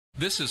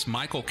This is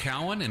Michael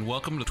Cowen, and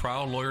welcome to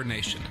Trial Lawyer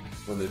Nation.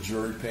 When the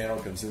jury panel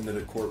comes into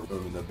the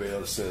courtroom and the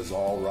bailiff says,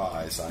 "All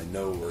rise," I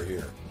know we're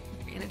here.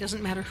 And it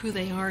doesn't matter who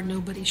they are,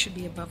 nobody should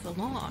be above the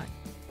law.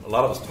 A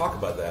lot of us talk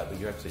about that, but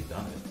you've actually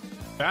done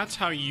it. That's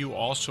how you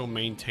also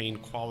maintain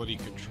quality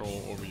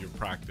control over your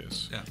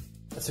practice. Yeah.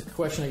 That's a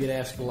question I get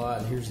asked a lot,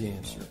 and here's the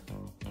answer.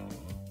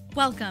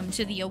 Welcome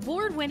to the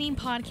award-winning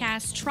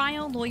podcast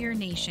Trial Lawyer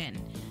Nation,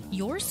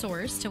 your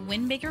source to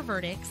win bigger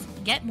verdicts,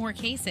 get more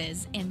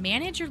cases, and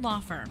manage your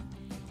law firm.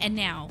 And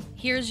now,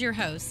 here's your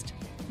host,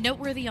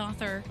 noteworthy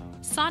author,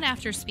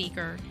 sought-after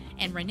speaker,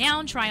 and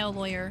renowned trial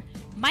lawyer,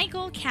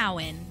 Michael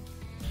Cowen.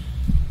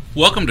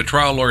 Welcome to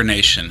Trial Lawyer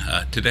Nation.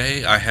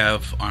 Today I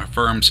have our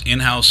firm's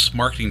in-house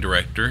marketing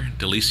director,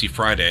 Delisi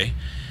Friday,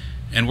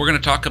 and we're going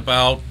to talk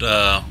about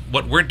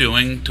what we're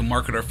doing to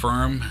market our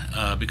firm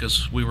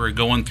because we were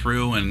going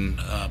through and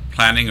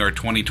planning our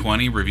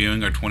 2020,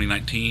 reviewing our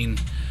 2019,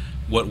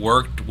 what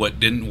worked, what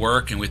didn't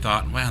work, and we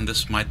thought, man,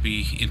 this might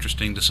be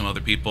interesting to some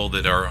other people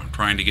that are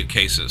trying to get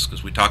cases,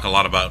 because we talk a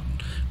lot about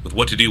with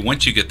what to do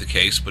once you get the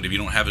case, but if you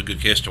don't have a good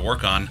case to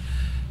work on,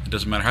 it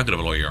doesn't matter how good of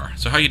a lawyer you are.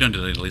 So how are you doing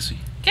today, Delisi?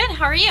 Good,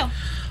 how are you?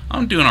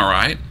 I'm doing all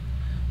right.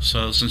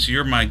 So since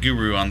you're my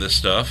guru on this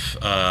stuff,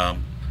 I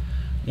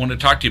wanted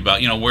to talk to you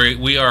about,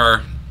 we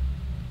are,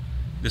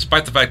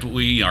 despite the fact that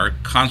we are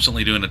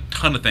constantly doing a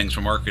ton of things for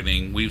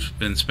marketing, we've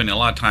been spending a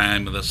lot of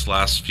time in this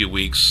last few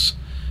weeks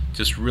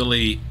just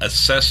really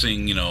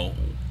assessing,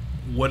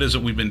 what is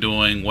it we've been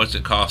doing, what's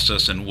it cost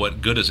us, and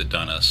what good has it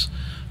done us.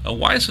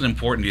 Why is it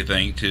important, do you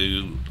think,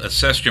 to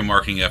assess your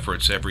marketing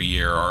efforts every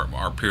year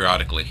or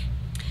periodically?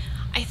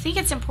 I think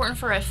it's important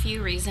for a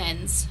few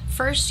reasons.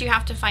 First, you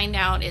have to find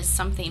out, is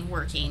something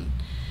working?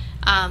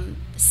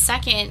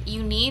 Second,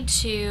 you need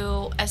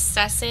to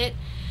assess it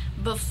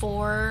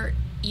before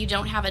you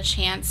don't have a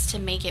chance to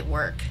make it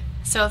work.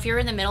 So if you're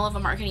in the middle of a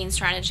marketing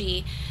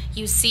strategy,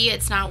 you see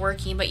it's not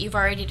working, but you've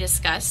already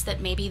discussed that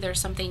maybe there's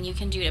something you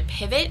can do to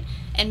pivot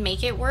and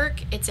make it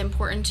work, it's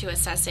important to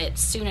assess it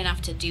soon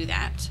enough to do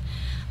that.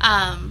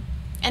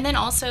 And then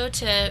also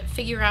to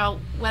figure out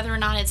whether or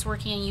not it's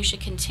working and you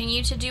should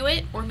continue to do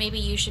it, or maybe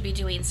you should be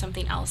doing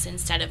something else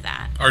instead of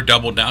that. Or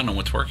double down on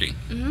what's working.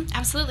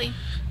 Absolutely.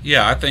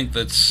 Yeah, I think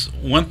that's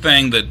one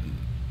thing that,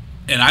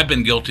 and I've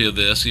been guilty of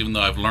this even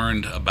though I've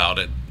learned about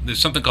it, there's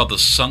something called the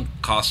sunk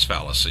cost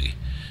fallacy,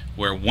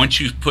 where once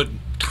you've put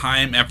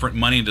time, effort,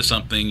 money into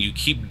something, you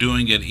keep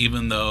doing it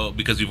even though,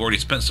 because you've already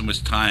spent so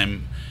much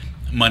time,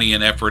 money,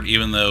 and effort,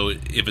 even though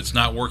if it's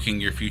not working,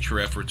 your future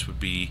efforts would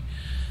be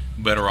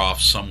better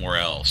off somewhere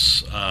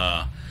else. And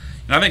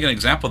I think an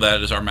example of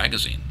that is our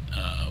magazine.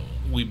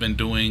 We've been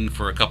doing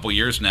for a couple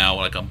years now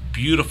like a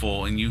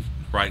beautiful, and you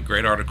write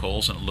great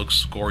articles and it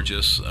looks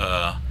gorgeous,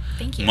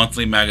 Thank you.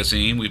 monthly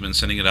magazine. We've been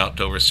sending it out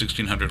to over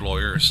 1,600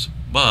 lawyers,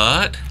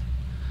 but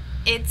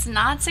it's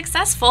not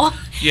successful.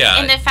 Yeah.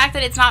 And the fact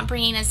that it's not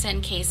bringing us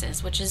in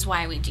cases, which is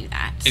why we do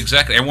that.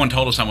 Exactly. Everyone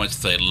told us how much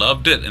they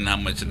loved it and how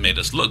much it made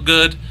us look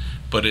good,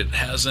 but it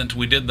hasn't.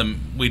 We did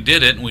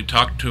it, and we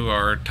talked to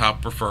our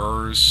top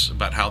referrers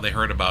about how they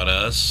heard about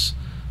us.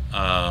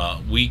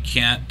 We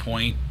can't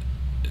point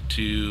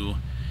to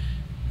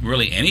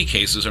really any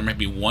cases, or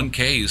maybe one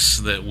case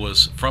that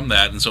was from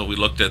that, and so we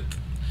looked at,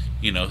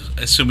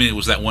 assuming it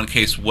was that one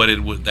case, what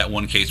did that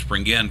one case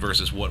bring in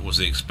versus what was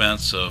the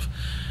expense of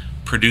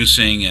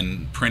producing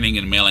and printing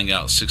and mailing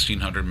out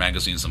 1,600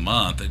 magazines a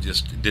month. It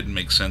just didn't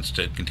make sense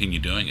to continue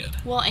doing it.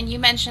 Well, and you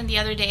mentioned the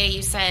other day,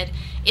 you said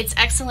it's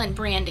excellent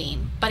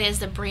branding, but is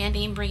the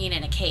branding bringing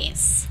in a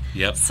case?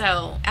 Yep.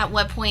 So at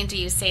what point do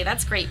you say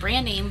that's great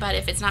branding, but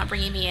if it's not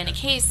bringing me in a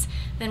case,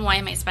 then why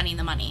am I spending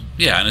the money?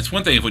 Yeah, and it's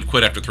one thing if we'd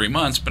quit after 3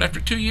 months, but after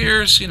 2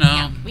 years,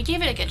 Yeah, we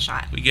gave it a good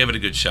shot.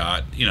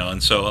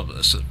 And so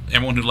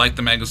everyone who liked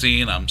the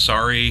magazine, I'm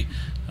sorry.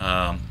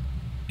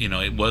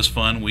 It was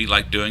fun. We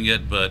liked doing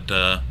it,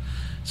 but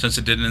since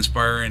it didn't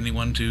inspire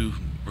anyone to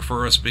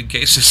refer us big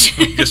cases,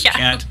 we just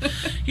can't.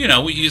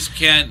 We just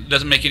can't.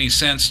 Doesn't make any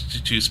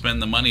sense to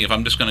spend the money. If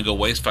I'm just going to go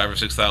waste $5,000 or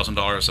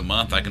 $6,000 a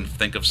month, I can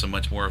think of some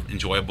much more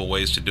enjoyable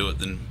ways to do it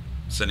than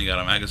sending out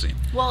a magazine.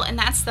 Well, and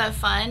that's the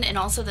fun and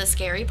also the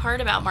scary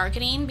part about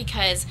marketing,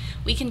 because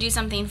we can do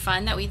something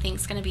fun that we think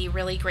is going to be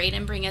really great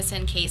and bring us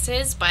in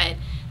cases, but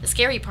the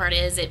scary part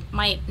is it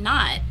might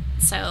not.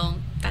 So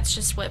that's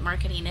just what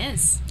marketing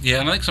is. Yeah,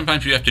 and I think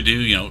sometimes you have to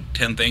do,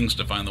 10 things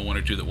to find the one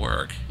or two that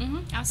work.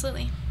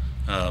 Absolutely.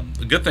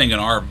 The good thing in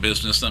our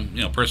business,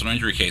 personal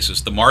injury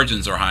cases, the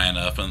margins are high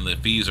enough and the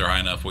fees are high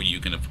enough where you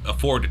can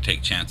afford to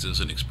take chances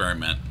and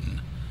experiment.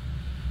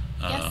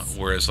 Yes.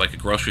 Whereas like a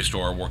grocery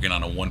store working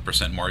on a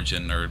 1%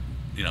 margin,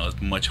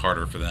 it's much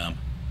harder for them.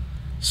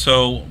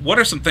 So what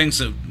are some things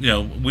that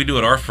we do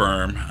at our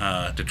firm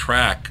to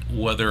track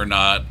whether or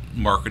not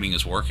marketing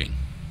is working?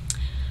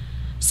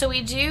 So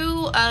we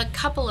do a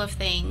couple of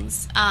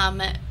things.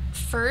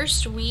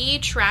 First, we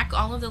track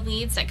all of the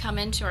leads that come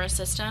into our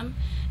system,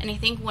 and I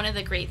think one of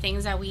the great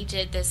things that we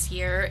did this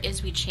year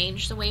is we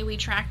changed the way we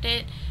tracked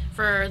it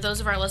For those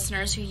of our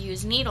listeners who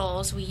use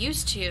needles, we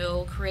used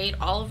to create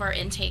all of our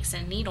intakes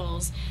in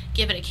needles,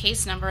 give it a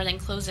case number, and then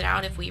close it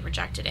out if we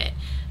rejected it.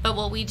 But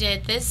what we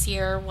did this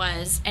year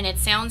was, and it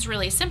sounds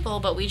really simple,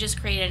 but we just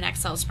created an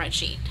Excel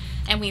spreadsheet.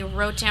 And we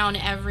wrote down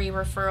every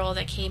referral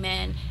that came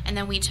in, and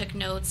then we took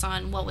notes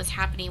on what was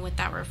happening with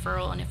that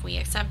referral and if we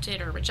accepted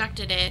or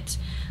rejected it.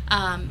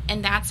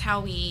 And that's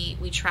how we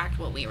tracked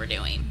what we were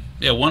doing.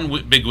 Yeah,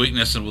 one big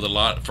weakness with a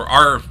lot for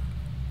our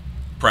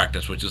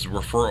practice, which is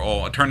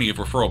attorney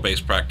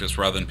referral-based practice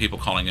rather than people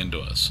calling into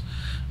us.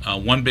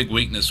 One big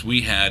weakness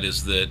we had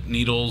is that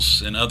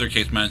needles and other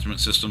case management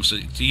systems,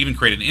 to even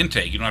create an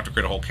intake, you don't have to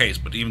create a whole case,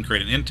 but to even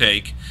create an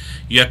intake,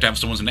 you have to have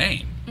someone's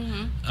name.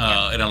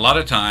 And a lot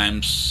of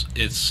times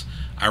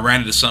I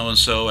ran into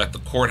so-and-so at the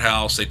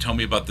courthouse, they told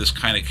me about this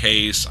kind of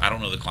case, I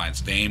don't know the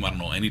client's name, I don't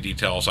know any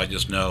details, I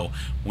just know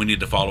we need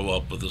to follow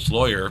up with this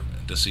lawyer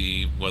to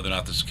see whether or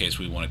not this is a case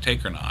we want to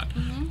take or not.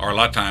 Or a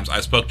lot of times,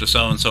 I spoke to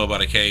so-and-so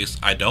about a case,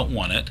 I don't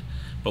want it,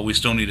 but we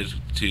still needed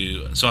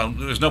to, so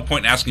there's no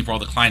point in asking for all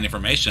the client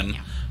information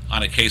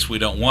on a case we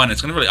don't want.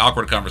 It's going to be a really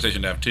awkward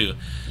conversation to have too.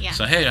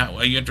 So, hey,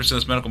 are you interested in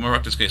this medical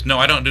malpractice case? No,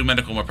 I don't do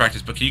medical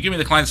malpractice, but can you give me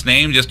the client's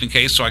name just in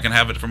case so I can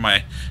have it from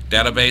my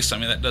database? I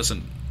mean, that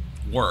doesn't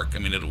work. I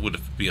mean, it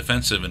would be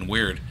offensive and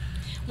weird.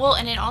 Well,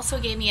 and it also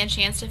gave me a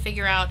chance to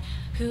figure out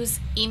who's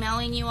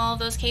emailing you all of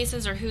those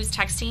cases or who's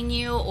texting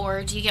you,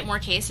 or do you get more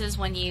cases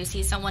when you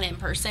see someone in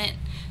person?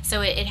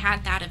 So it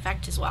had that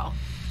effect as well.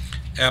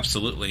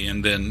 Absolutely.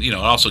 And then, it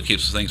also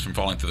keeps things from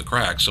falling through the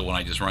cracks. So when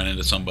I just run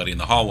into somebody in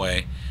the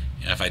hallway,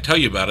 if I tell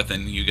you about it,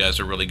 then you guys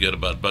are really good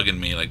about bugging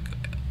me, like,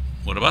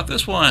 what about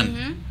this one?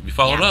 Have you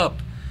followed up?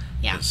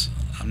 Because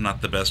I'm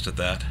not the best at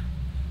that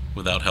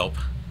without help.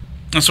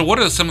 And so what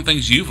are some of the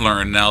things you've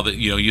learned now that,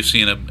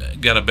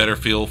 you've got a better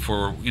feel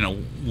for,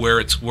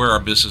 where our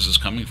business is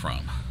coming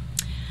from?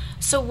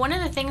 So one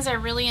of the things I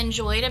really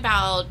enjoyed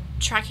about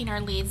tracking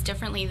our leads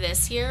differently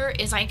this year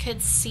is I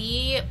could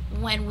see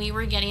when we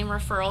were getting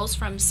referrals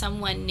from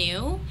someone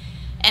new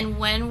and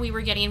when we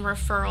were getting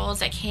referrals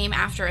that came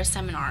after a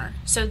seminar.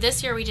 So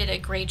this year we did a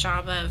great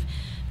job of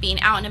being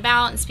out and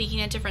about and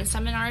speaking at different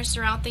seminars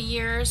throughout the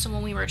year. So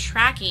when we were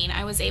tracking,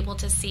 I was able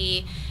to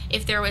see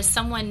if there was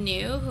someone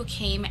new who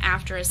came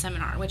after a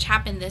seminar, which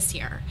happened this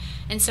year.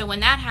 And so when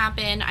that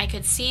happened, I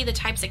could see the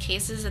types of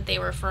cases that they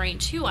were referring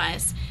to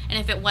us. And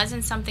if it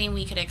wasn't something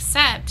we could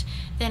accept,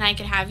 then I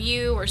could have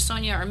you or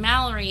Sonia or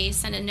Mallory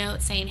send a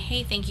note saying,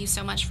 hey, thank you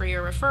so much for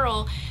your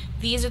referral.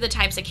 These are the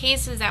types of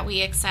cases that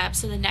we accept.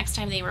 So the next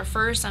time they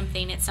refer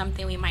something, it's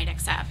something we might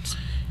accept.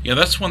 Yeah,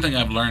 that's one thing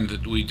I've learned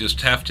that we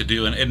just have to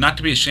do, and not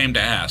to be ashamed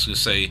to ask, is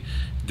say,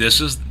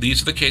 these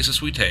are the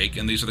cases we take,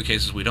 and these are the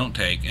cases we don't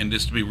take, and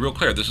just to be real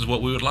clear, this is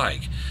what we would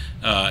like.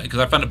 Because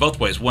I found it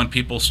both ways. One,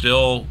 people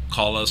still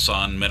call us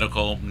on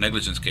medical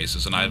negligence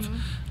cases, and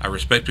I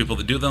respect people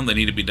that do them. They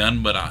need to be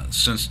done, but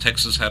since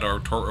Texas had our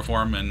tort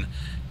reform in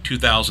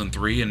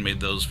 2003 and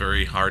made those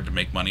very hard to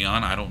make money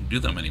on, I don't do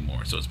them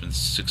anymore. So it's been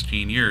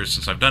 16 years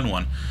since I've done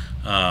one.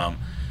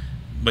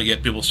 But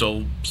yet people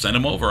still send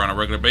them over on a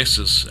regular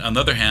basis. On the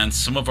other hand,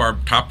 some of our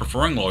top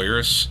performing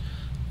lawyers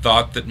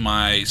thought that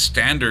my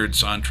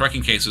standards on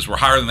trucking cases were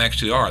higher than they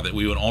actually are, that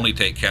we would only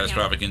take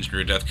catastrophic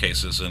injury or death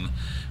cases. And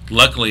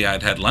luckily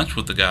I'd had lunch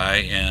with the guy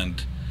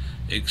and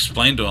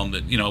explained to him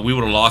that, we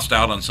would have lost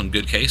out on some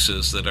good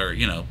cases that are,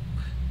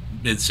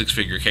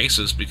 mid-six-figure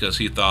cases because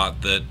he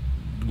thought that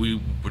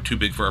we were too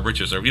big for our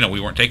britches, or, we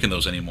weren't taking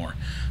those anymore.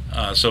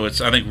 So it's,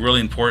 I think,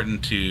 really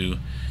important to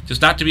just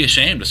not to be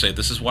ashamed to say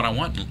this is what I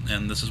want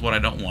and this is what I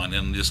don't want,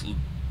 and just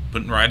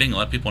put in writing and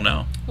let people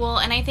know. Well,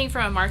 and I think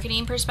from a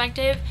marketing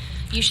perspective,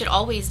 you should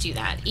always do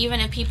that.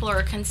 Even if people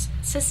are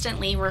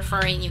consistently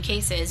referring you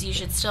cases, you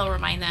should still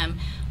remind them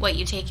what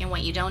you take and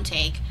what you don't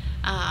take,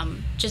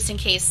 just in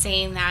case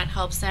saying that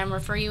helps them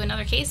refer you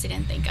another case they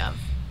didn't think of.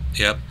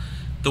 Yep.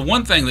 The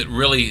one thing that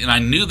really, and I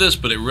knew this,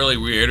 but it really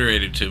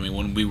reiterated to me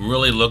when we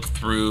really looked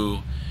through,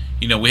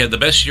 we had the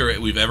best year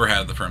we've ever had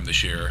at the firm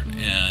this year.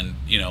 And,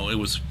 it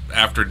was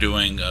after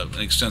doing an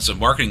extensive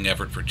marketing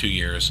effort for 2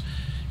 years.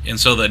 And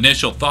so the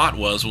initial thought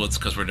was, well, it's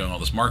because we're doing all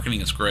this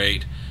marketing, it's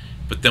great.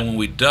 But then when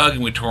we dug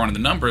and we tore into the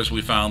numbers,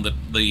 we found that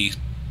the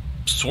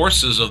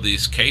sources of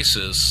these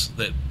cases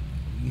that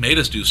made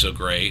us do so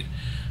great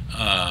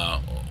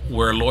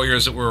were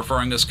lawyers that were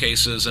referring us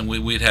cases, and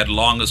we'd had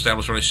long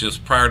established relationships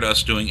prior to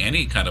us doing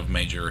any kind of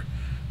major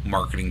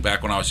marketing,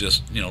 back when I was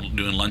just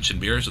doing lunch and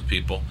beers with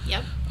people.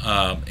 Yep.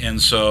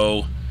 And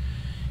so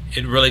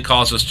it really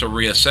caused us to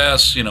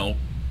reassess.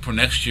 For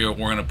next year,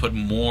 we're going to put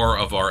more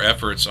of our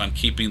efforts on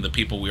keeping the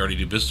people we already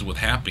do business with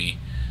happy,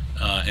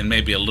 and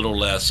maybe a little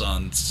less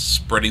on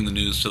spreading the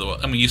news to the.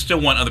 I mean, you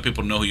still want other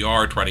people to know who you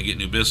are, try to get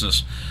new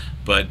business,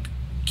 but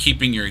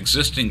keeping your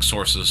existing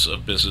sources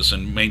of business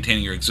and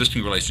maintaining your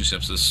existing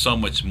relationships is so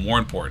much more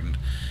important.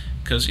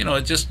 Because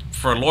it just,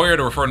 for a lawyer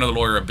to refer another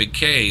lawyer a big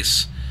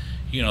case,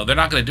 they're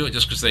not going to do it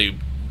just because they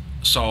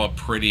saw a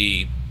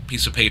pretty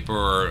piece of paper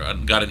or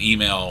got an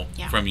email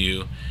from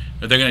you.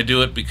 But they're going to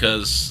do it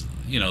because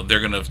they're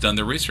going to have done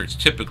their research.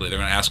 Typically, they're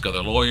going to ask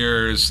other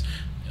lawyers,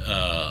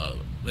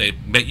 they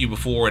met you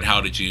before, and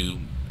how did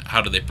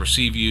they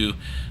perceive you?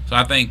 So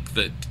I think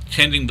that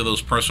tending to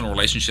those personal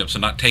relationships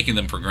and not taking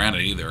them for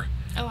granted either.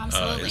 Oh,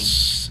 absolutely.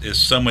 Is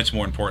so much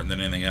more important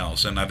than anything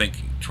else. And I think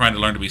trying to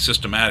learn to be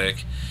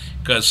systematic,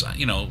 because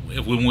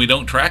when we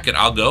don't track it,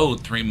 I'll go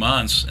 3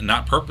 months and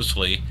not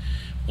purposely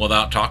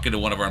without talking to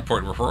one of our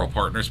important referral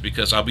partners,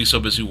 because I'll be so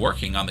busy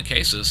working on the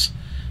cases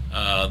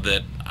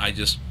that I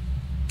just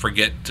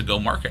forget to go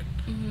market.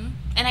 Mm-hmm.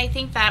 And I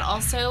think that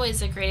also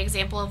is a great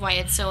example of why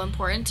it's so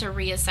important to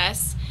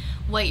reassess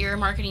what your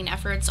marketing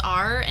efforts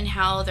are and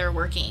how they're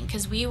working,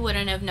 because we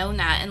wouldn't have known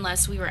that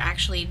unless we were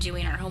actually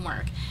doing our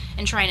homework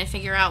and trying to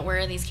figure out where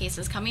are these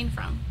cases coming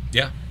from.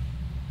 Yeah.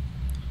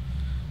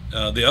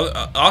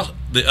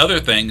 The other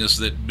thing is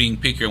that being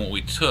picky on what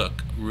we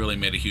took really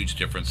made a huge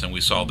difference, and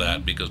we saw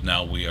that because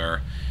now we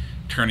are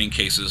turning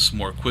cases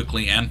more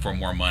quickly and for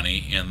more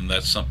money, and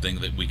that's something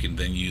that we can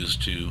then use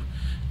to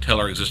tell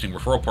our existing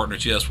referral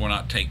partners, yes, we're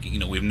not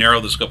taking, we've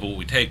narrowed the scope of what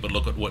we take, but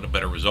look at what a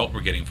better result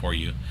we're getting for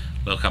you.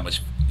 Look how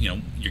much,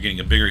 you're getting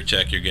a bigger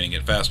check, you're getting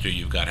it faster,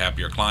 you've got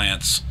happier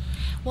clients.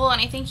 Well,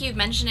 and I think you've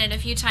mentioned it a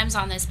few times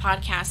on this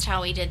podcast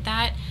how we did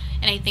that,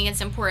 and I think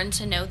it's important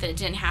to note that it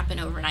didn't happen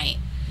overnight.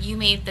 You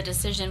made the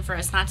decision for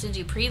us not to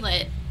do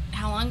pre-lit.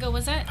 How long ago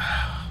was it?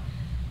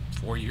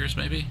 4 years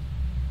maybe?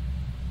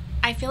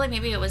 I feel like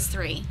maybe it was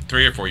 3.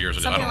 3 or 4 years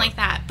ago. Something like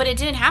that. But it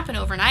didn't happen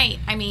overnight.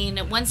 I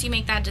mean, once you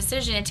make that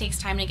decision, it takes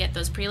time to get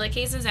those pre-lit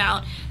cases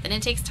out. Then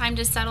it takes time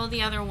to settle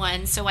the other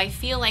ones. So I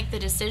feel like the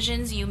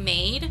decisions you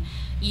made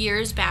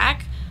years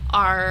back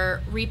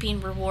are reaping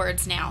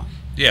rewards now.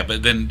 Yeah,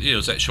 but then it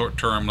was that short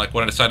term, like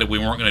when I decided we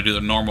weren't going to do the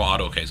normal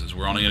auto cases.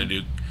 We're only going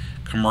to do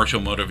commercial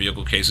motor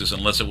vehicle cases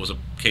unless it was a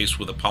case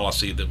with a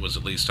policy that was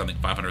at least, I think,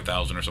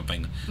 $500,000 or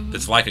something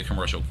that's like a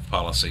commercial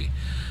policy.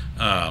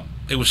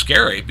 It was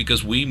scary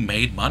because we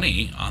made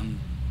money on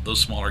those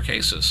smaller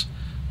cases.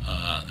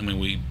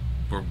 We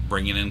were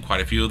bringing in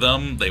quite a few of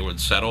them. They would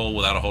settle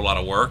without a whole lot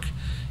of work.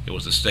 It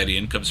was a steady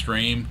income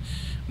stream.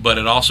 But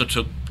it also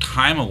took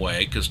time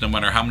away because no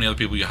matter how many other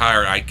people you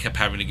hired, I kept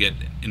having to get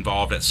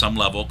involved at some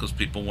level because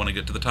people want to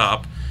get to the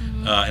top.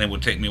 And it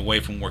would take me away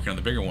from working on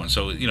the bigger ones.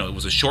 So, it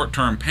was a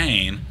short-term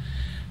pain.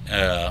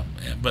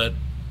 But,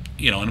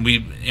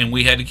 and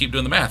we had to keep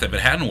doing the math. If it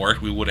hadn't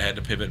worked, we would have had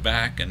to pivot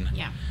back and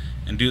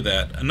do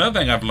that. Another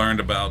thing I've learned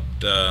about,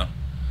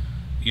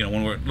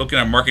 when we're looking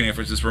at marketing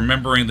efforts is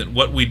remembering that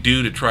what we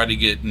do to try to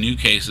get new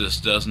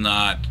cases does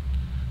not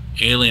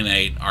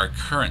alienate our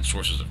current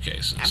sources of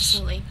cases.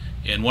 Absolutely.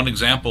 And one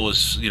example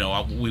is,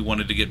 we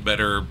wanted to get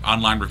better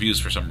online reviews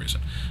for some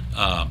reason.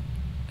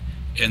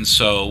 And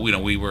so,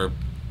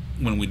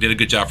 when we did a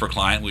good job for a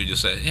client, we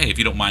just said, hey, if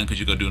you don't mind, could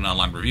you go do an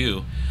online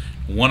review?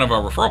 One of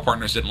our referral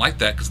partners didn't like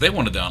that because they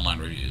wanted the online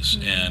reviews.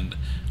 And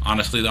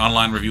honestly, the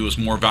online review is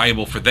more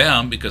valuable for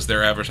them because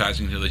they're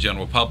advertising to the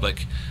general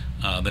public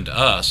than to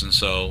us. And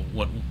so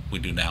what we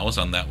do now is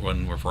on that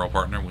one referral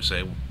partner, we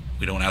say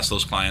we don't ask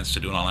those clients to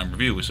do an online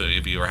review. We say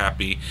if you are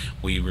happy,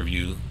 we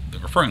review the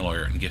referring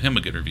lawyer and give him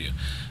a good review.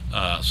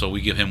 So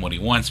we give him what he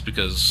wants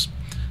because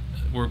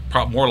we're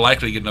more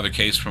likely to get another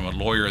case from a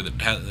lawyer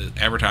that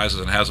advertises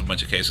and has a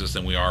bunch of cases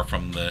than we are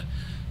from the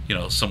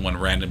someone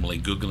randomly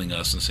Googling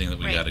us and seeing that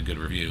we got a good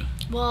review.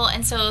 Well,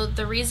 and so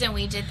the reason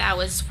we did that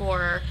was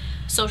for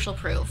social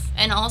proof,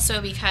 and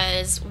also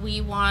because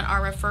we want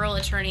our referral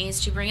attorneys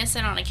to bring us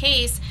in on a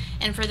case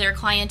and for their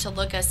client to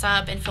look us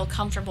up and feel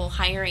comfortable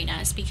hiring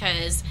us,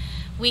 because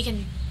we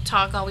can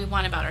talk all we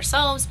want about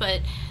ourselves, but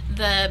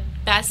the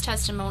best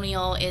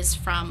testimonial is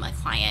from a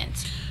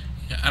client.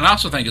 And I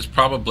also think it's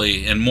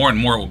probably, and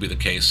more will be the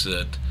case,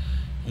 that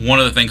one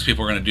of the things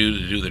people are going to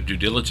do their due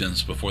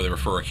diligence before they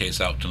refer a case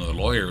out to another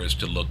lawyer is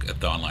to look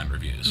at the online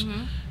reviews.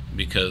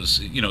 Because,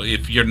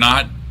 if you're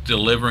not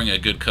delivering a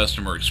good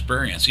customer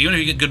experience, even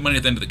if you get good money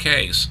at the end of the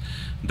case,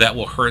 that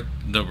will hurt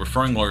the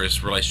referring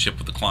lawyer's relationship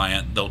with the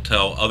client. They'll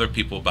tell other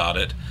people about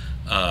it.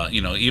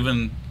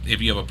 Even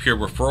if you have a pure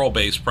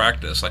referral-based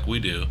practice like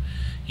we do,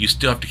 you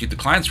still have to keep the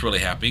clients really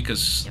happy,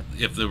 because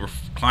if the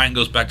client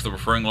goes back to the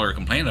referring lawyer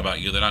complaining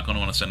about you, they're not going to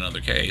want to send another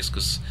case,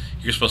 because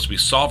you're supposed to be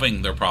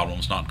solving their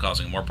problems, not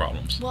causing more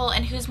problems. Well,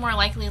 and who's more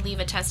likely to leave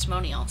a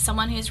testimonial?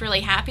 Someone who's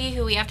really happy,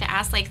 who we have to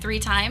ask like 3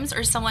 times,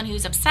 or someone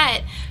who's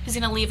upset, who's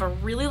going to leave a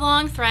really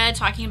long thread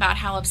talking about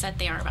how upset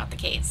they are about the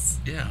case?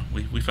 Yeah,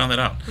 we found that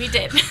out. We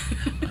did.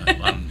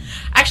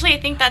 Actually,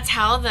 I think that's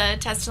how the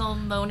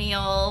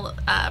testimonial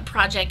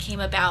project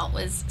came about,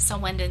 was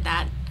someone did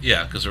that.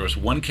 Yeah, because there was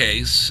one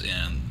case,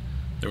 and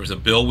there was a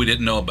bill we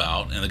didn't know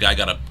about, and the guy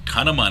got a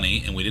ton of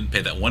money, and we didn't pay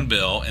that one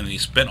bill, and then he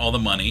spent all the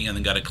money, and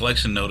then got a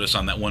collection notice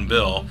on that one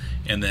bill,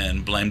 and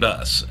then blamed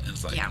us. And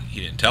it's like, he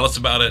didn't tell us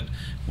about it.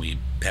 We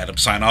had him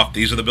sign off,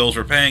 these are the bills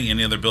we're paying,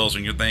 any other bills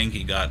on your thing.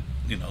 He got,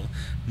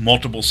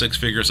 multiple 6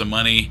 figures of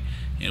money.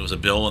 It was a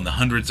bill in the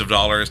hundreds of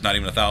dollars, not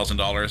even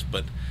 $1,000,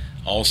 but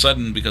all of a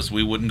sudden, because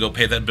we wouldn't go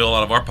pay that bill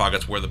out of our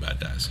pockets, we're the bad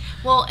guys.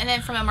 Well, and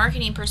then from a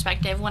marketing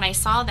perspective, when I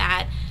saw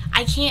that, I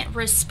I can't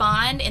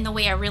respond in the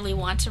way I really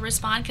want to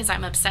respond because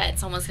I'm upset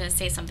someone's going to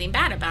say something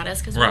bad about us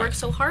because we worked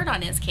so hard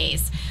on his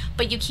case.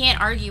 But you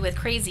can't argue with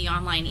crazy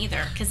online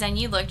either, because then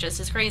you look just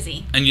as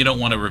crazy. And you don't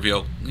want to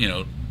reveal,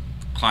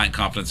 client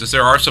confidences.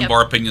 There are some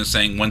bar opinions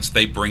saying once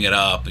they bring it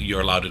up,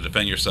 you're allowed to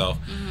defend yourself.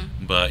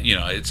 But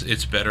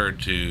it's better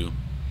to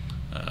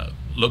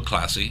look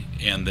classy.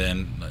 And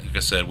then, like I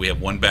said, we have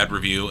one bad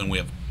review and we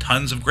have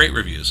tons of great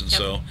reviews. And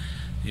so,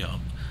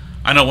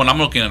 I know when I'm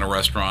looking at a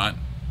restaurant,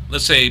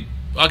 let's say,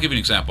 I'll give you an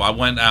example. I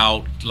went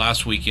out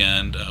last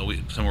weekend.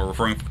 Some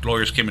referring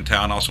lawyers came in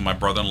town. Also, my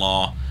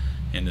brother-in-law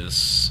and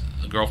his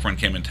girlfriend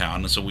came in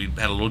town, and so we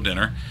had a little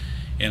dinner.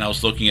 And I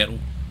was looking at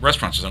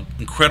restaurants. There's an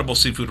incredible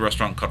seafood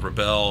restaurant called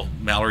Rebelle.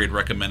 Mallory had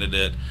recommended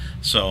it.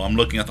 So I'm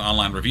looking at the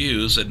online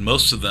reviews, and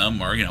most of them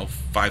are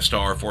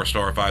 5-star,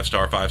 4-star,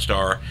 5-star,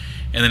 5-star.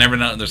 And then every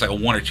now and then there's like a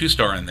 1 or 2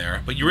 star in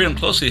there. But you read them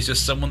closely, it's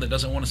just someone that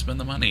doesn't want to spend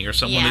the money, or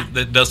someone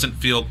that doesn't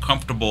feel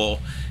comfortable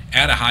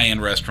at a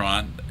high-end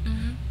restaurant.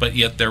 But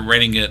yet they're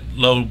rating it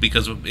low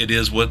because it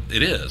is what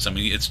it is. I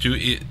mean,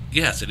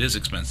 yes, it is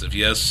expensive.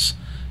 Yes,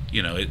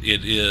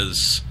 it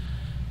is.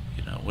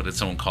 What did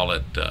someone call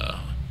it?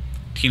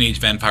 Teenage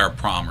vampire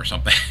prom or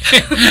something.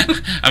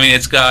 I mean,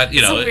 it's got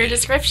It's a weird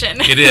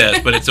description. It is,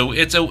 but it's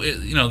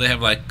they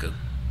have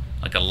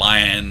like a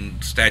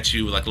lion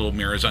statue with like little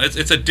mirrors on it.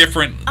 It's a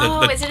different.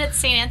 Is it at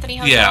St. Anthony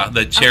Hotel? Yeah,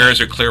 the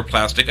chairs are clear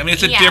plastic. I mean,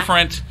 it's a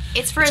different.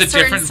 It's for it's a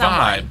certain different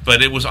vibe,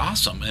 but it was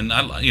awesome, and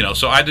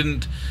so I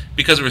didn't.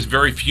 Because there was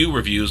very few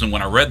reviews, and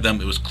when I read them,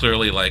 it was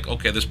clearly like,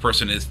 okay, this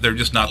person they're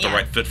just not the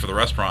right fit for the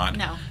restaurant.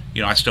 No.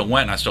 I still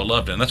went and I still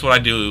loved it. And that's what I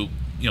do.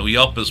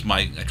 Yelp is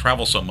I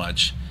travel so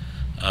much.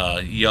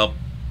 Yelp,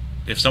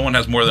 if someone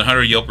has more than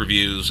 100 Yelp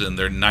reviews and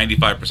they're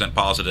 95%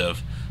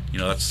 positive,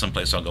 that's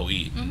someplace I'll go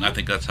eat. And I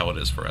think that's how it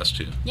is for us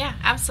too. Yeah,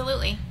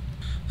 absolutely.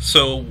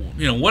 So,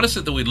 what is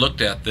it that we looked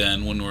at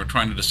then when we were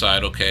trying to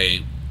decide,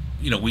 okay,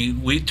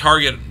 we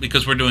target,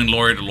 because we're doing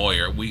lawyer to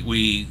lawyer,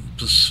 we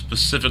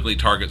specifically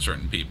target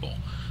certain people,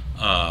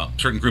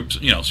 certain groups,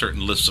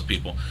 certain lists of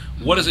people.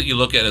 What is it you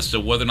look at as to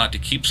whether or not to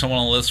keep someone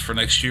on the list for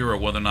next year, or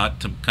whether or not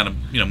to kind of,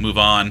 move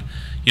on?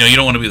 You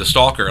don't want to be the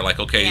stalker, like,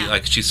 okay,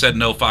 like she said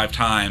no 5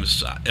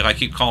 times. If I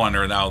keep calling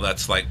her now,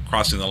 that's like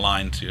crossing the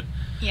line to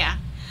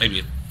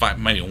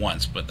maybe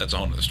once, but that's a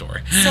whole other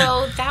story.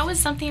 So that was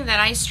something that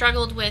I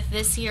struggled with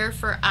this year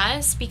for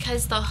us,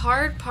 because the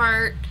hard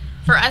part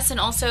for us, and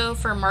also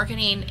for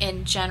marketing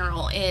in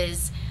general,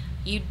 is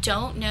you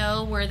don't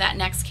know where that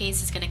next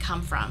case is going to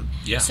come from.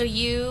 Yeah. So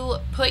you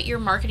put your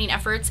marketing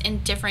efforts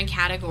in different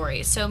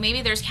categories. So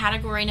maybe there's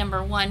category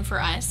number 1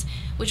 for us,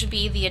 which would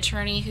be the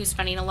attorney who's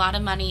spending a lot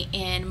of money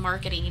in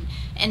marketing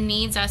and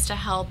needs us to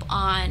help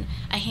on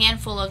a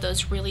handful of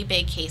those really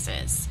big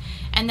cases.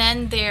 And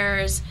then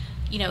there's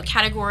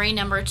category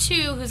number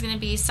 2, who's going to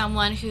be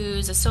someone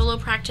who's a solo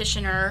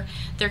practitioner.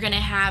 They're going to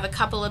have a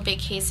couple of big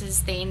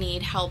cases they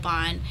need help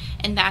on,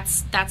 and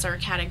that's our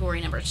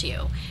category number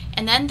 2.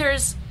 And then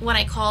there's what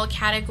I call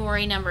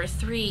category number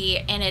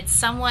 3, and it's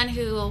someone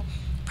who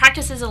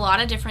practices a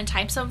lot of different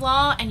types of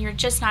law, and you're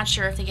just not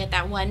sure if they get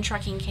that one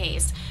trucking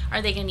case.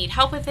 Are they going to need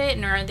help with it,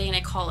 and are they going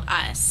to call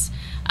us?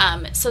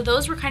 So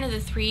those were kind of the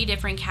 3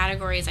 different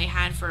categories I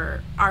had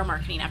for our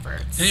marketing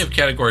efforts. And you have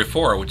category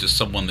 4, which is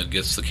someone that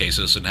gets the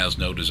cases and has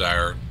no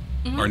desire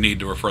or need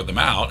to refer them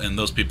out, and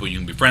those people you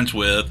can be friends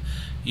with,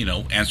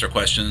 answer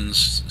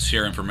questions,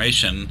 share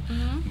information,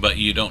 but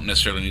you don't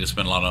necessarily need to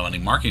spend a lot of money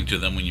marketing to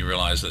them when you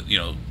realize that,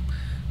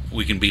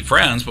 we can be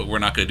friends, but we're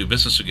not going to do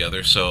business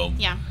together. So,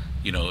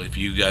 if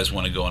you guys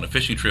want to go on a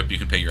fishing trip, you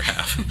can pay your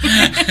half.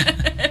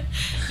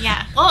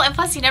 Yeah. Well, and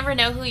plus you never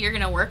know who you're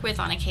going to work with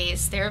on a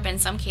case. There have been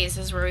some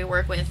cases where we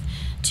work with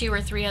 2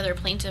 or 3 other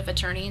plaintiff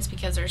attorneys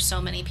because there's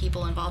so many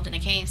people involved in a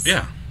case.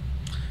 Yeah.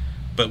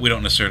 But we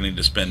don't necessarily need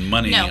to spend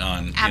money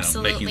on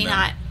absolutely making them.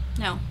 not.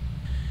 No.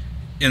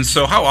 And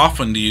so how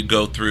often do you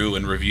go through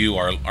and review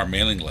our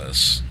mailing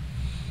lists?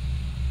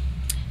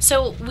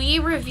 So we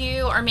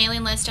review our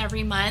mailing list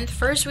every month.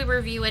 First, we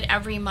review it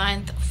every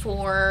month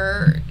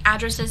for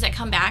addresses that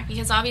come back,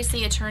 because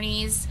obviously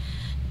attorneys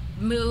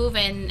move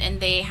and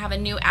they have a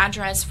new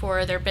address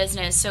for their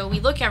business. So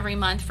we look every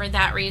month for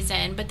that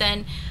reason. But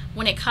then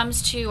when it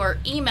comes to our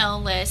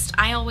email list,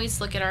 I always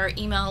look at our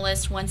email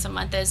list once a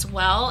month as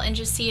well, and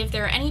just see if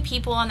there are any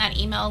people on that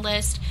email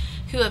list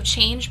who have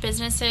changed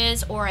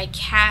businesses or I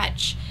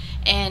catch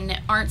and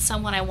aren't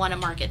someone I want to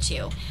market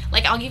to.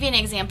 Like, I'll give you an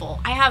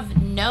example. I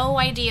have no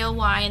idea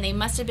why, and they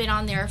must have been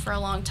on there for a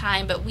long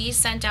time, but we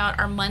sent out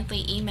our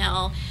monthly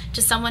email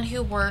to someone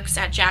who works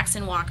at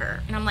Jackson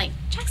Walker. And I'm like,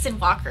 Jackson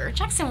Walker?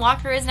 Jackson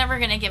Walker is never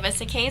going to give us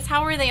a case.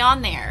 How are they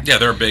on there? Yeah,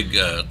 they're a big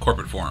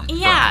corporate firm.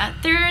 Yeah,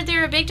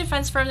 they're a big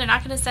defense firm. They're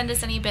not going to send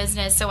us any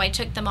business, so I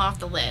took them off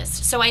the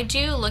list. So I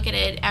do look at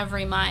it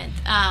every month,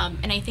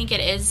 and I think it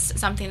is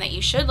something that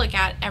you should look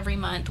at every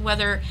month,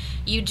 whether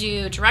you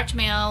do direct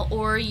mail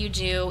or you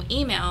do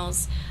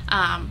emails.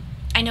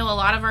 I know a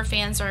lot of our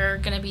fans are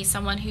going to be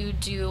someone who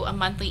do a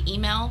monthly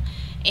email,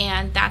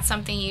 And that's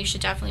something you should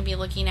definitely be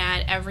looking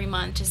at every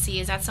month to see,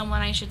 is that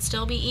someone I should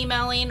still be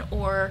emailing,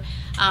 or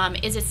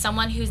is it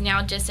someone who's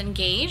now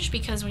disengaged?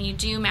 Because when you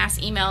do mass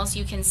emails,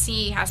 you can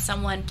see, has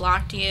someone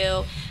blocked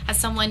you, has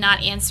someone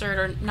not answered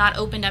or not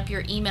opened up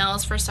your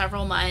emails for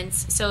several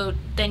months. So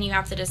then you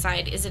have to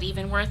decide, is it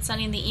even worth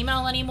sending the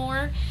email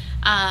anymore?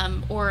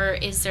 Or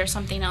is there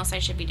something else I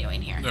should be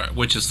doing here? Right,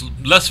 which is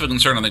less of a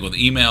concern, I think, with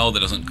email. That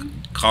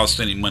doesn't cost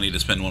any money to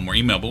spend one more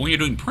email. But when you're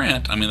doing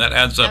print, I mean, that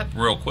adds up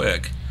real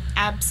quick.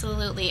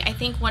 Absolutely. I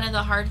think one of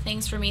the hard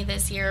things for me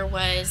this year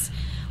was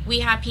we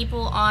had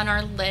people on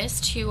our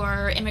list who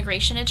are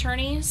immigration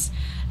attorneys,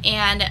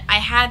 and I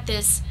had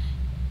this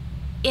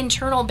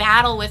internal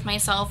battle with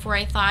myself where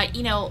I thought,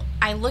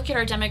 I look at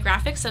our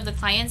demographics of the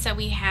clients that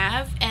we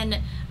have,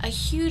 and a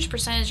huge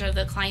percentage of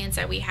the clients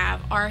that we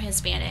have are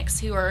Hispanics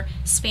who are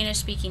Spanish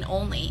speaking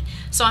only.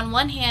 So on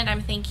one hand,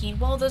 I'm thinking,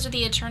 well, those are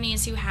the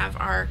attorneys who have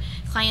our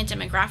client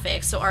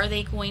demographics, so are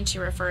they going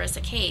to refer us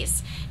a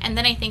case? And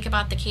then I think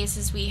about the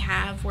cases we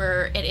have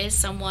where it is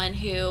someone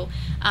who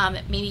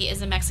maybe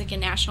is a Mexican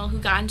national who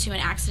got into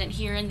an accident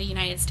here in the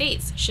United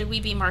States. Should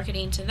we be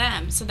marketing to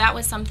them? So that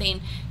was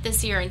something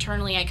this year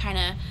internally I kind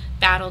of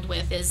battled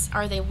with, is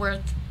are they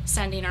worth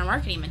sending our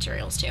marketing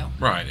materials to?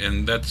 Right,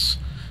 and that's,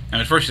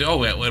 at first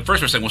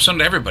we're saying, well, send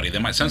to everybody. They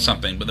might send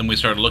something, but then we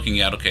started looking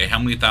at, okay, how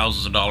many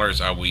thousands of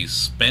dollars are we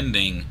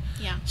spending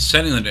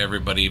sending them to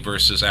everybody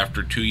versus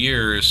after 2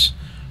 years,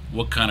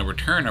 what kind of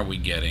return are we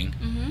getting?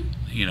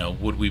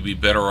 Would we be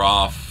better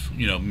off,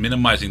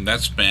 minimizing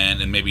that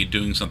spend and maybe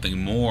doing something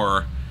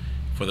more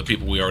for the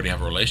people we already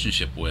have a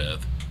relationship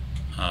with,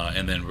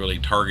 and then really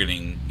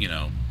targeting,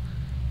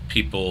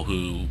 people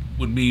who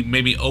would be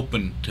maybe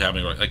open to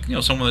having, like,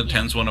 someone that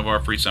attends one of our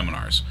free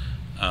seminars.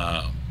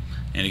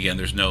 And again,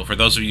 for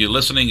those of you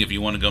listening, if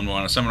you want to go to one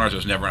of our seminars,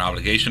 there's never an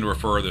obligation to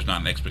refer. There's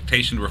not an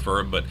expectation to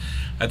refer. But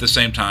at the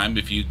same time,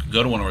 if you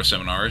go to one of our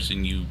seminars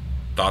and you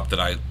thought that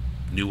I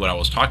knew what I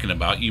was talking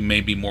about, you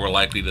may be more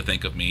likely to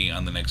think of me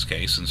on the next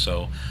case. And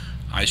so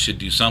I should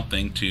do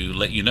something to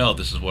let you know,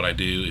 this is what I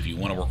do. If you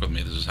want to work with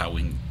me, this is how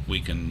we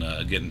can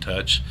get in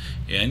touch.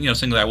 And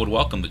something that I would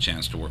welcome the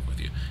chance to work with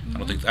you.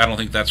 I don't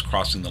think that's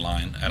crossing the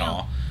line at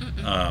all.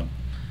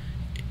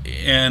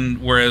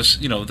 And whereas,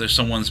 there's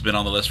someone's been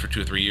on the list for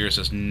 2 or 3 years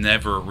that's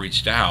never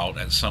reached out,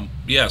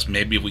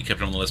 maybe if we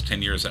kept it on the list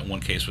 10 years, that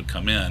one case would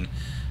come in.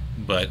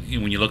 But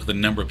when you look at the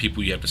number of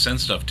people you have to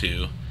send stuff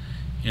to,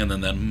 and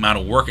then the amount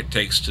of work it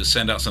takes to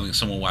send out something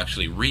someone will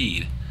actually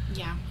read,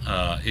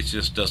 it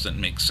just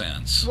doesn't make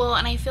sense. Well,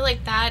 and I feel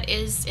like that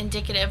is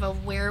indicative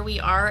of where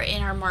we are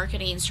in our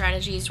marketing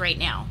strategies right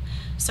now.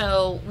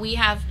 So we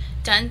have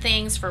done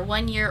things for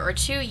 1 year or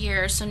 2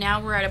 years, so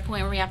now we're at a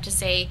point where we have to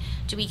say,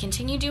 do we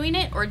continue doing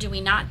it or do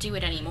we not do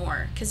it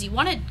anymore? Because you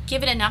want to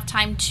give it enough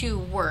time to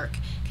work,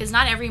 because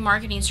not every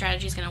marketing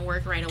strategy is going to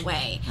work right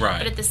away. Right.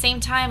 But at the same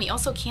time, you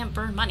also can't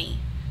burn money.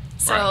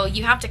 So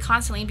you have to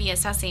constantly be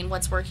assessing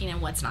what's working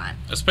and what's not.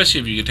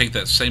 Especially if you can take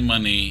that same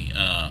money,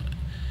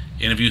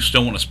 and if you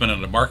still want to spend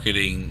it on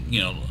marketing,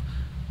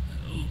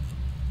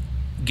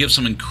 give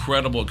some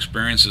incredible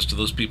experiences to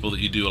those people that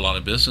you do a lot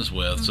of business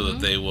with, so that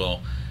they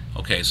will,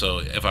 okay, so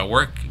if I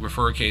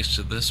refer a case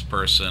to this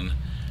person,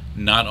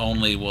 not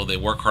only will they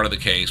work hard at the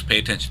case, pay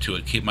attention to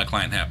it, keep my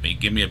client happy,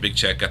 give me a big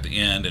check at the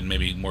end, and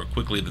maybe more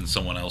quickly than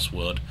someone else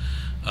would,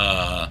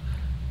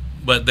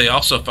 but they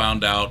also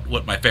found out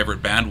what my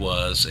favorite band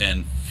was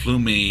and flew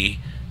me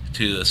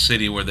to the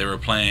city where they were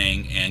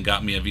playing and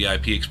got me a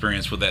VIP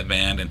experience with that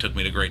band and took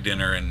me to a great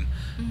dinner, and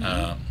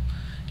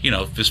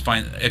just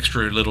find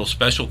extra little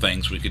special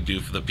things we could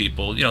do for the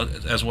people,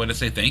 as a way to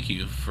say thank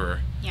you for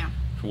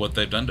what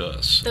they've done to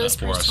us. Those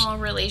personal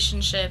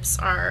relationships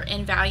are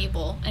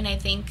invaluable, and I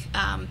think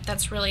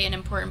that's really an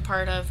important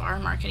part of our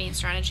marketing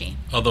strategy.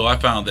 Although I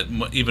found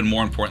that even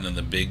more important than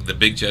the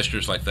big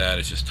gestures like that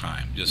is just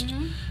time. Just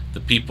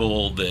the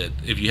people that,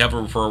 if you have a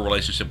referral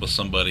relationship with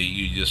somebody,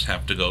 you just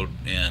have to go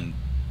and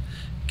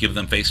give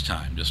them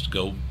FaceTime. Just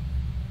go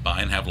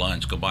by and have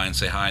lunch. Go by and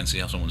say hi and see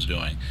how someone's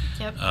doing.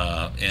 Yep.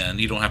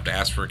 And you don't have to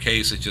ask for a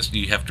case. It's just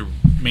you have to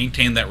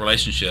maintain that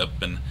relationship.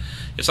 And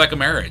it's like a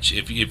marriage.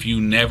 If you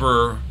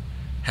never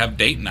have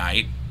date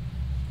night,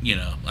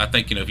 I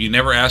think if you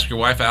never ask your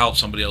wife out,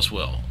 somebody else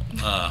will.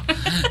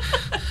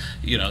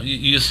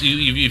 If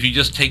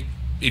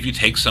you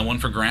take someone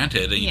for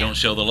granted and you don't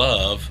show the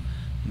love,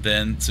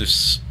 then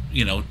there's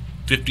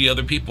 50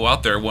 other people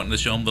out there wanting to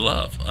show them the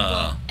love.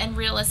 And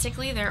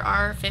realistically, there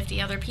are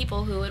 50 other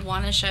people who would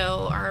want to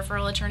show our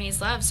referral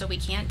attorneys love, so we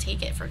can't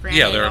take it for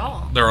granted at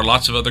all. There are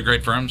lots of other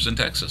great firms in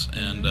Texas,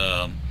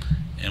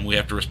 and we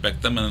have to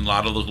respect them, and a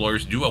lot of those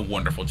lawyers do a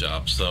wonderful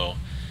job. So,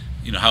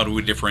 how do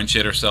we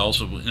differentiate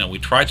ourselves? We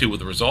try to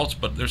with the results,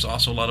 but there's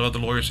also a lot of other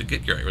lawyers that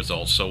get great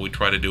results, so we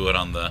try to do it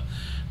on the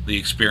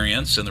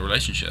experience and the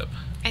relationship.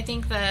 I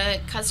think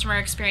the customer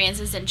experience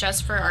isn't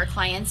just for our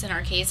clients and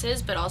our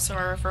cases, but also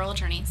our referral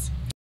attorneys.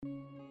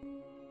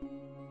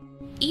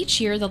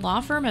 Each year, the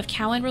law firm of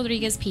Cowen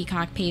Rodriguez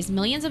Peacock pays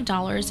millions of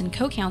dollars in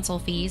co-counsel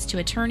fees to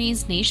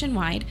attorneys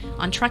nationwide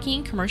on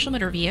trucking, commercial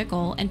motor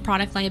vehicle, and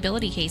product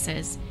liability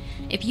cases.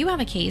 If you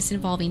have a case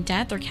involving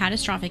death or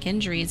catastrophic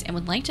injuries and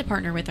would like to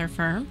partner with our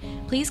firm,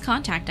 please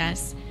contact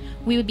us.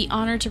 We would be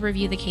honored to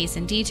review the case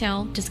in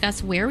detail,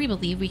 discuss where we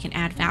believe we can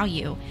add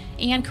value,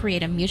 and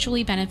create a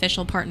mutually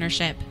beneficial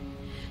partnership.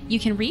 You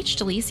can reach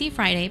Delisi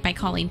Friday by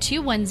calling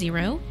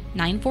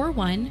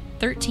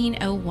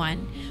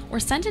 210-941-1301 or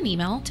send an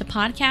email to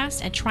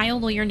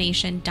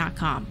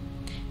podcast@triallawyernation.com.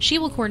 She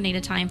will coordinate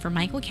a time for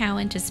Michael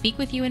Cowen to speak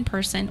with you in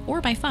person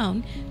or by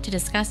phone to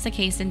discuss the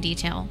case in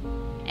detail.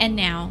 And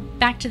now,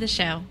 back to the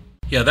show.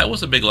 Yeah, that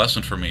was a big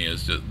lesson for me,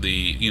 is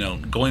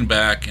going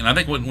back, and I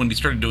think when we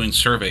started doing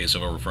surveys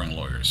of our referring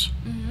lawyers,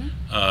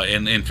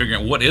 and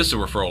figuring out what is the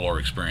referral lawyer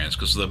experience,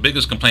 because the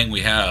biggest complaint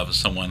we have is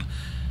someone,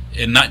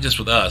 and not just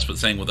with us, but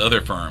saying with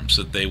other firms,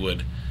 that they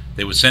would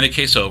send a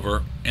case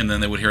over, and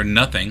then they would hear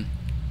nothing,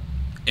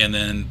 and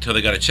then until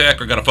they got a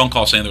check or got a phone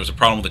call saying there was a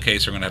problem with the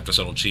case, they're going to have to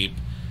settle cheap.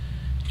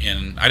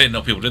 And I didn't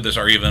know people did this,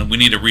 or even we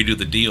need to redo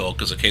the deal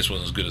because the case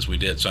wasn't as good as we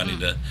did. So I need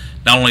to,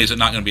 not only is it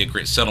not going to be a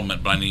great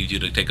settlement, but I need you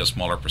to take a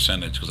smaller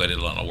percentage because I did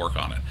a lot of work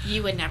on it.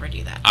 You would never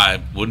do that. I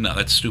would not.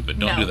 That's stupid.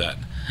 Don't do that.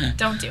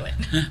 Don't do it.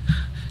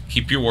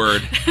 Keep your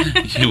word.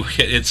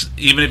 It's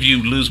even if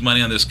you lose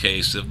money on this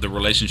case, the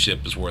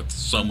relationship is worth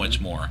so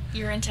much more.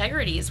 Your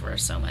integrity is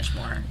worth so much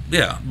more.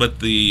 Yeah,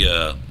 but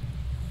the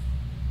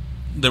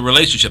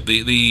relationship,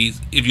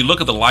 if you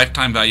look at the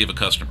lifetime value of a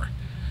customer.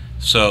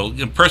 So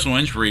in personal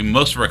injury,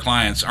 most of our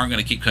clients aren't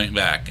going to keep coming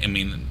back. I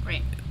mean,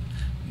 right.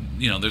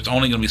 There's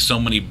only going to be so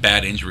many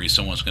bad injuries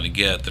someone's going to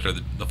get that are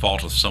the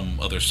fault of some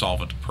other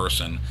solvent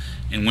person.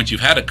 And once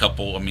you've had a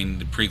couple, I mean,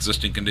 the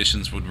pre-existing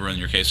conditions would ruin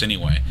your case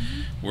anyway.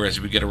 Whereas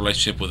if you get a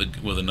relationship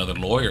with another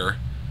lawyer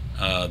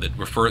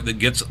that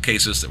gets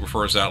cases that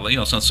refers out,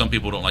 some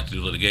people don't like to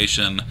do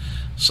litigation.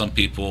 Some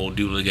people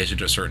do litigation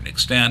to a certain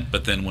extent,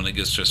 but then when it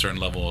gets to a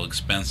certain level of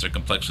expense or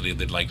complexity,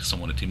 they'd like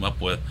someone to team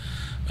up with.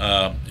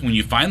 When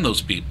you find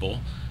those people,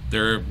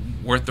 they're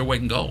worth their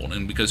weight in gold,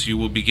 and because you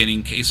will be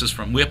getting cases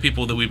from, we have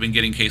people that we've been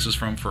getting cases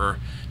from for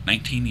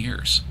 19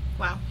 years.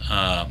 Wow.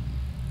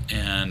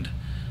 And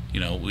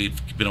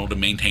we've been able to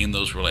maintain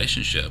those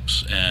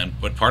relationships,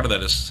 but part of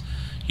that is,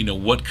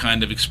 what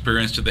kind of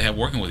experience do they have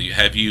working with you?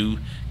 Have you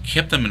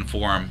kept them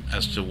informed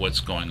as to what's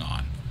going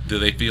on? Do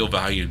they feel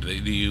valued?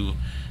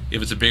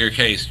 If it's a bigger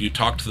case, you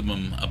talk to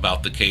them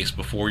about the case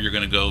before you're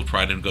going to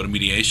try to go to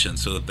mediation,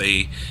 so that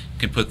they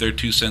can put their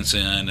 2 cents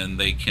in and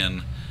they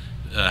can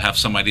have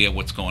some idea of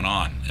what's going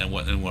on and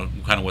what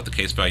the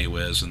case value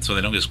is, and so they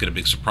don't just get a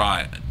big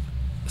surprise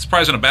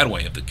in a bad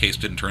way if the case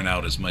didn't turn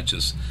out as much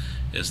as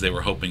they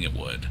were hoping it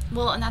would.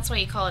 Well, and that's why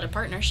you call it a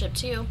partnership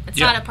too. It's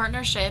not a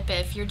partnership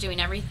if you're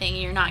doing everything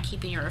and you're not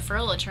keeping your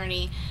referral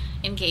attorney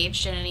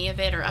engaged in any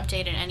of it or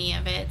updated any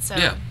of it. So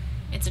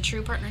it's a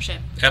true partnership.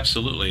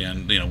 Absolutely,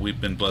 and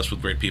we've been blessed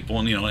with great people,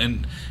 and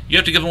and you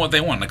have to give them what they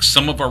want. Like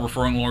some of our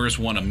referring lawyers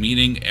want a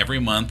meeting every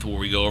month where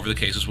we go over the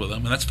cases with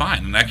them, and that's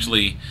fine. And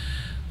actually,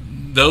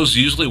 those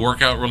usually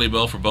work out really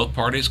well for both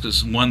parties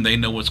because one, they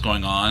know what's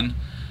going on,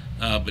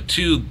 but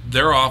two,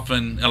 they're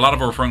often, a lot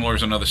of our referring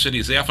lawyers in other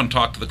cities, they often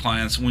talk to the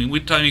clients. We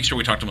try to make sure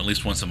we talk to them at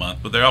least once a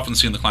month, but they're often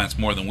seeing the clients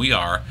more than we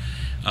are.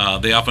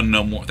 They often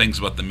know more things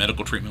about the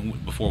medical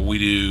treatment before we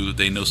do.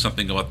 They know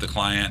something about the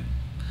client.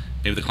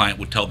 Maybe the client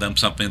would tell them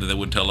something that they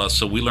wouldn't tell us,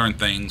 so we learn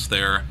things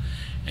there.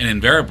 And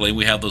invariably,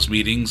 we have those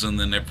meetings, and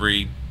then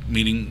every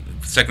meeting,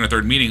 second or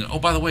third meeting, oh,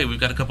 by the way, we've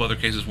got a couple other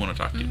cases we want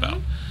to talk to you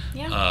about.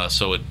 Yeah.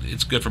 So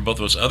it's good for both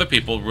of us. Other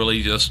people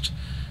really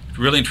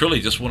and truly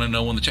just want to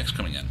know when the check's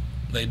coming in.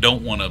 They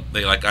don't want to,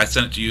 I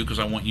sent it to you because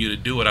I want you to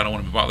do it. I don't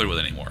want to be bothered with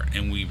it anymore.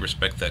 And we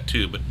respect that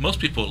too. But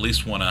most people at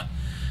least want to,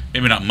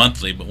 maybe not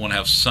monthly, but want to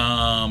have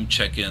some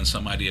check-in,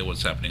 some idea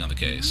what's happening on the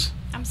case.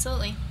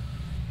 Absolutely.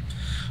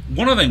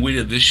 One other thing we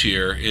did this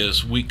year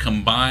is we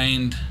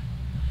combined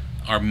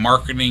our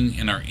marketing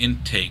and our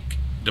intake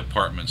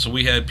department. So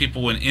we had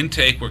people in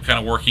intake were kind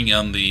of working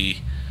on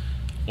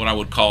what I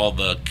would call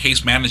the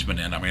case management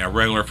end. I mean, our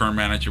regular firm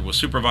manager was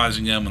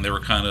supervising them, and they were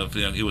kind of,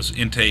 it was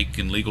intake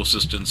and legal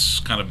assistants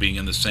kind of being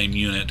in the same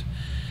unit.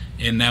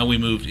 And now we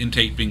moved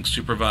intake being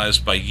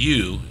supervised by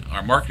you,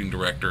 our marketing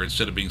director,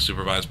 instead of being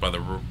supervised by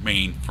the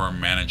main firm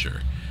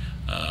manager.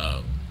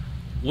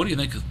 What do you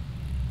think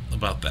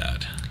about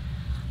that?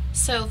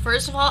 So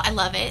first of all, I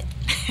love it.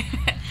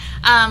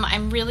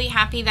 I'm really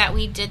happy that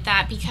we did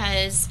that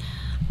because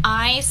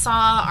I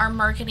saw our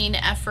marketing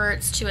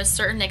efforts to a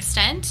certain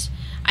extent.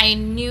 I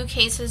knew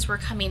cases were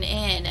coming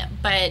in,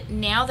 but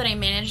now that I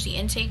manage the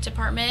intake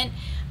department,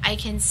 I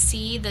can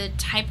see the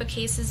type of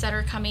cases that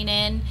are coming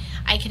in.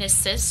 I can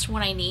assist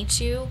when I need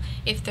to.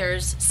 If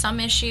there's some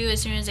issue,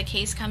 as soon as a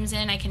case comes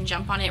in, I can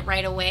jump on it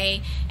right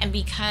away. And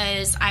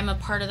because I'm a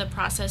part of the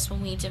process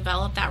when we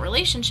develop that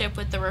relationship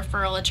with the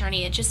referral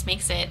attorney, it just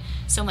makes it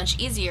so much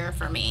easier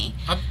for me.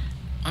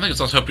 I think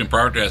it's also helping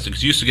prioritizing,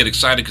 because you used to get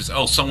excited because,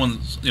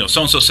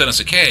 so-and-so sent us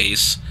a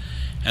case,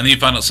 and then you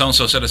find out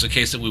so-and-so sent us a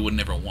case that we would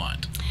never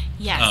want.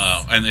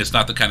 Yes. And it's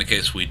not the kind of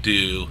case we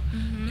do.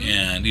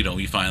 and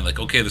you find like,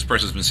 okay, this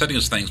person's been sending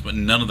us things, but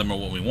none of them are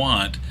what we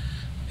want.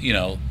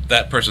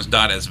 That person's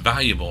not as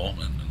valuable.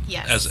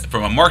 Yes. As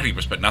from a marketing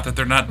perspective, not that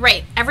they're not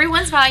right.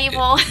 Everyone's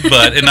valuable,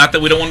 and not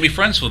that we don't want to be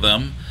friends with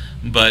them.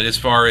 But as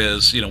far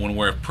as when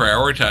we're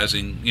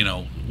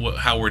prioritizing,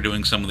 how we're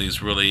doing some of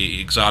these really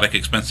exotic,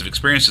 expensive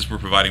experiences we're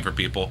providing for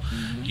people,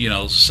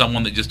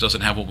 someone that just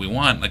doesn't have what we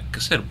want, like I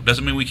said,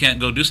 doesn't mean we can't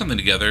go do something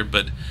together,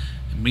 but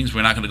it means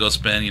we're not going to go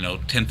spend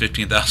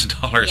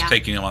 $10,000-$15,000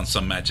 taking them on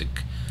some magic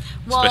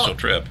special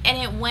trip. And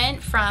it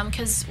went from,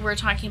 because we're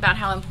talking about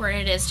how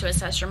important it is to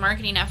assess your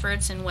marketing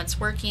efforts and what's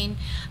working.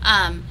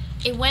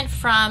 It went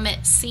from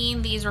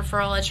seeing these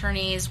referral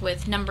attorneys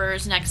with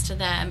numbers next to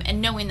them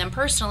and knowing them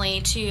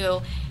personally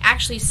to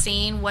actually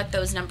seeing what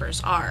those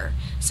numbers are.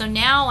 So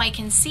now I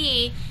can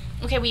see,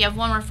 okay, we have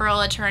one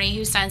referral attorney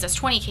who sends us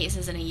 20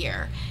 cases in a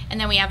year, and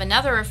then we have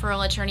another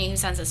referral attorney who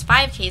sends us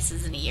 5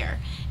 cases in a year.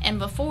 And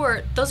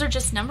before, those are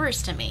just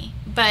numbers to me.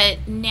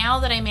 But now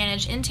that I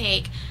manage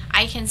intake,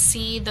 I can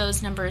see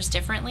those numbers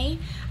differently.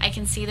 I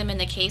can see them in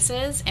the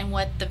cases and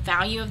what the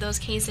value of those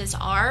cases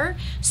are.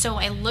 So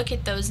I look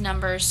at those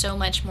numbers so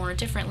much more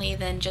differently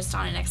than just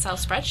on an Excel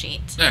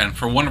spreadsheet. Yeah, and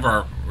for one of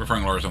our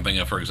referring lawyers, I'm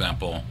thinking of, for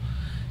example,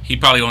 he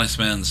probably only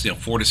spends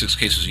 4 to 6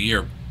 cases a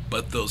year,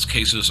 but those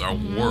cases are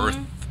worth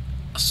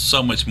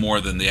so much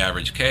more than the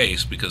average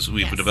case, because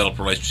we've developed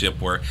a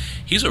relationship where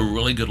he's a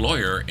really good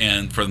lawyer,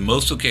 and for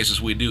most of the cases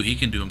we do, he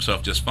can do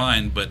himself just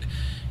fine, but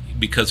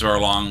because of our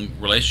long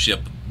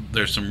relationship,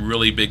 there's some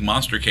really big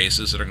monster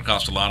cases that are going to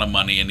cost a lot of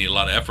money and need a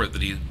lot of effort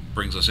that he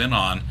brings us in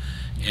on.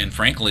 And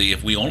frankly,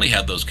 if we only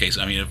had those cases,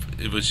 I mean,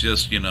 if it was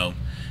just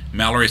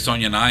Mallory,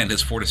 Sonia, and I, and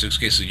his 4 to 6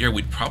 cases a year,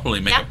 we'd probably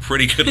make a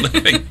pretty good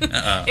living.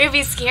 It would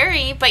be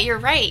scary, but you're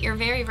right. You're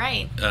very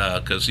right.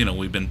 Because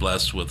we've been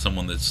blessed with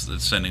someone that's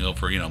sending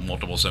over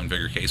multiple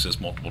 7-figure cases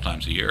multiple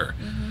times a year.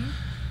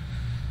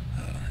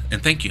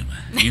 And thank you.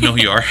 You know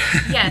who you are.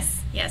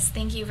 Yes,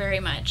 thank you very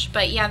much.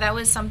 But yeah, that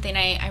was something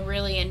I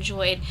really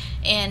enjoyed.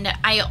 And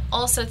I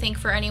also think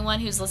for anyone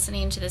who's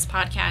listening to this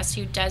podcast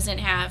who doesn't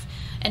have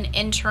an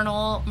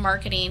internal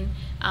marketing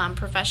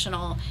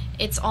professional,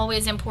 it's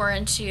always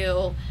important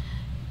to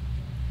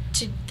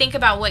think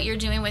about what you're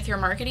doing with your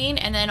marketing,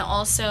 and then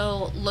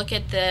also look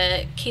at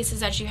the cases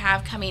that you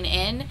have coming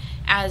in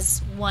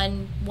as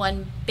one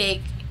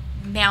big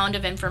mound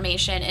of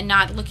information and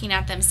not looking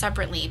at them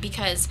separately,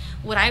 because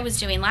what I was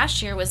doing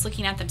last year was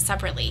looking at them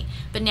separately.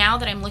 But now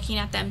that I'm looking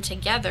at them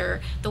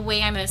together, the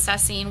way I'm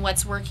assessing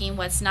what's working,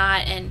 what's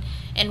not,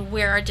 and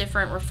where our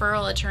different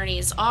referral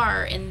attorneys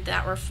are in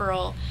that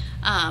referral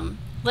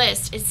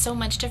list is so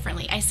much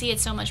differently. I see it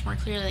so much more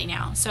clearly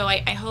now. So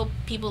I hope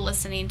people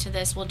listening to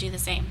this will do the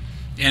same.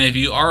 And if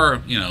you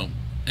are,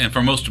 and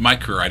for most of my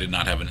career, I did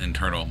not have an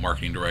internal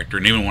marketing director.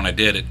 And even when I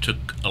did, it took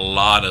a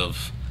lot.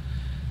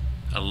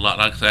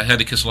 I had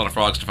to kiss a lot of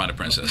frogs to find a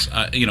princess.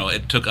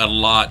 It took a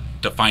lot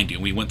to find you.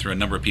 We went through a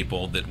number of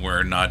people that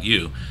were not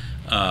you.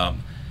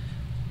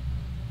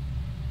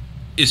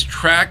 Is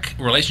track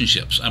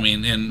relationships. I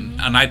mean,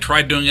 and I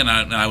tried doing it,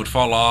 and I would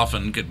fall off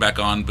and get back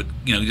on. But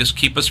just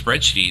keep a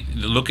spreadsheet.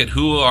 Look at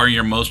who are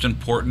your most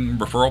important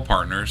referral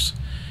partners,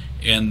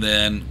 and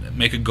then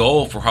make a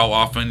goal for how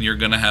often you're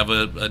going to have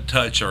a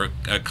touch or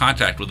a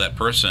contact with that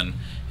person,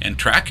 and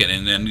track it.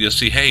 And then you'll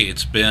see, hey,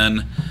 it's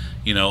been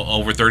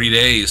over 30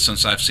 days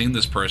since I've seen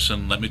this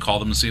person. Let me call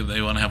them and see if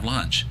they want to have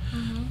lunch.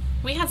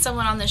 We had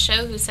someone on the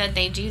show who said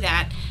they do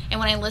that, and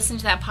when I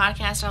listened to that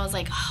podcast, I was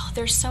like, oh,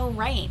 they're so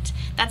right.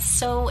 That's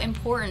so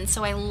important.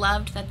 So I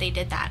loved that they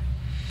did that.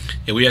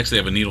 Yeah, we actually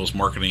have a Needles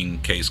marketing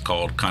case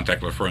called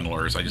Contact Referring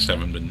Lawyers. I just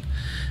haven't been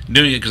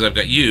doing it because I've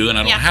got you, and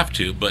I don't have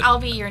to. But I'll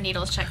be your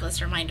Needles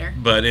checklist reminder.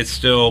 But it's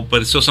still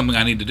something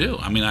I need to do.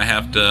 I mean, I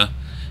have to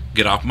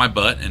get off my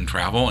butt and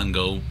travel and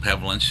go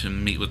have lunch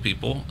and meet with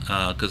people.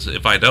 Because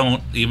if I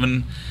don't,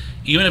 even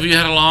if you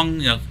had a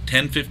long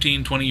 10,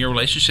 15, 20-year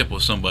relationship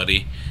with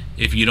somebody,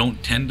 if you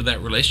don't tend to that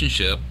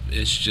relationship,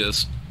 it's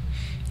just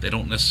they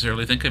don't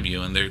necessarily think of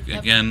you. And they're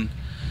again,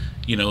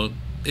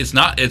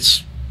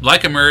 it's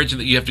like a marriage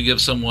that you have to give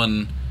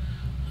someone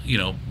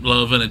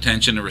love and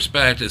attention and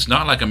respect. It's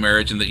not like a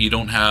marriage in that you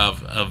don't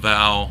have a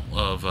vow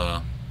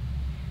of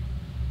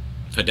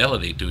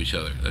fidelity to each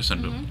other. There's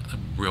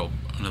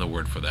another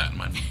word for that.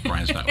 My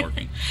brain's not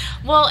working.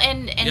 Well,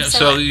 and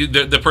so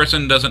the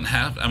person doesn't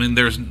have. I mean,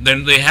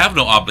 they have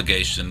no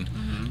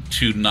obligation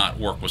to not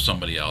work with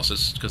somebody else.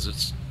 It's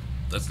because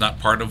that's not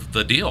part of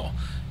the deal.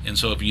 And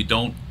so if you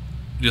don't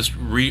just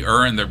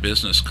re-earn their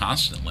business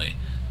constantly,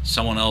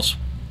 someone else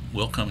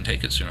will come and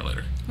take it sooner or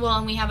later. Well,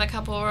 and we have a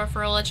couple of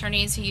referral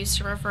attorneys who used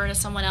to refer to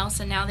someone else,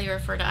 and now they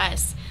refer to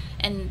us.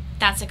 And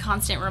that's a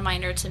constant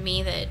reminder to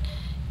me that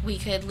we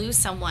could lose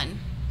someone,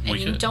 and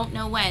you don't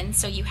know when,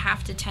 so you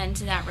have to tend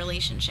to that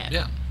relationship.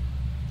 Yeah.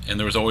 And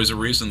there was always a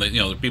reason that,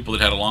 the people that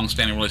had a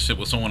long-standing relationship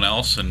with someone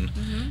else, and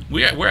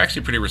we're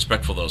actually pretty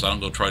respectful of those. I don't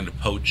go trying to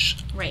poach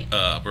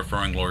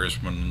referring lawyers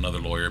from another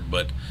lawyer,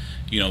 but,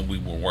 we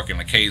were working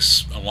a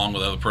case along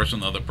with the other person.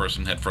 The other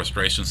person had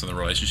frustrations in the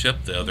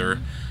relationship. The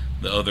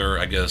other,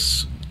 I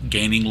guess,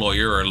 gaining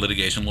lawyer or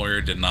litigation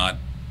lawyer did not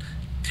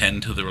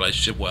tend to the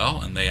relationship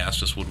well, and they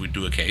asked us would we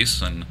do a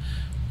case, and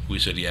we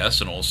said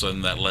yes, and all of a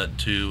sudden that led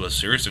to a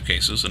series of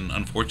cases, and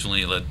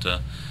unfortunately it led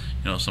to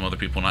some other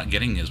people not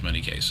getting as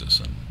many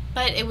cases.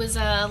 But it was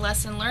a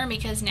lesson learned,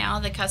 because now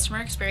the customer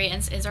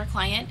experience is our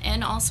client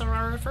and also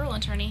our referral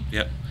attorney.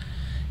 Yep.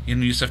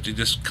 You just have to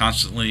just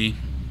constantly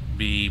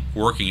be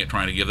working at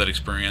trying to give that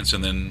experience,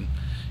 and then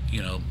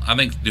I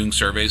think doing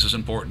surveys is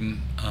important.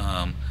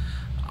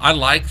 I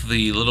like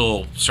the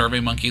little Survey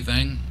Monkey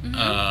thing,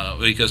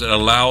 because it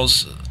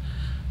allows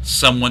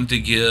someone to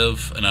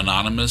give an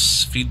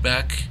anonymous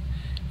feedback,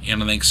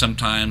 and I think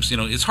sometimes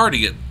it's hard to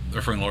get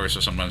referring lawyers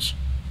to sometimes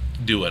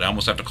do it. I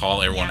almost have to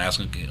call everyone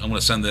asking, I'm going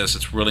to send this,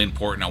 it's really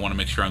important, I want to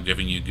make sure I'm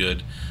giving you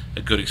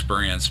a good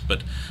experience.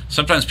 But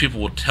sometimes people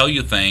will tell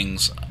you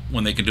things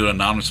when they can do it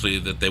anonymously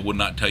that they would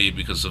not tell you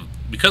because of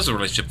the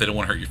relationship. They don't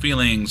want to hurt your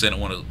feelings, they don't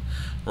want to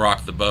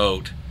rock the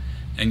boat,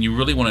 and you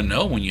really want to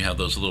know when you have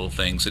those little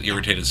things that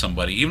irritated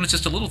somebody, even if it's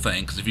just a little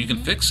thing, because if you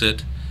can fix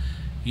it,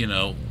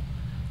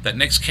 that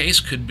next case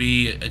could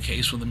be a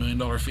case with $1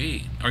 million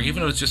fee, or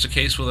even if it's just a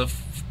case with a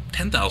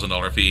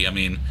 $10,000 fee. I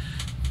mean,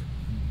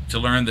 to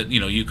learn that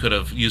you could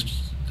have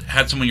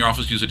had someone in your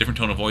office use a different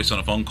tone of voice on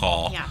a phone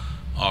call,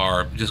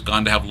 or just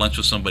gone to have lunch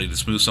with somebody to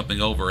smooth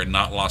something over and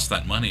not lost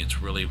that money, it's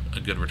really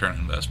a good return on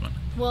investment.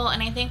 Well,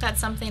 and I think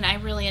that's something I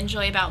really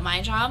enjoy about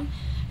my job,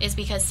 is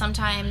because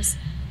sometimes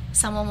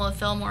someone will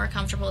feel more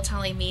comfortable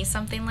telling me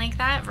something like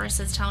that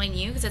versus telling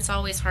you, because it's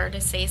always hard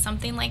to say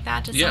something like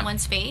that to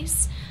someone's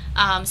face.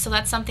 So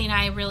that's something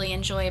I really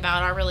enjoy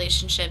about our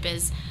relationship,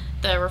 is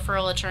the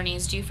referral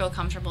attorneys do feel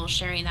comfortable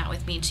sharing that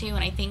with me too.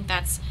 And I think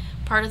that's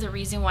part of the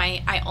reason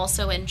why I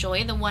also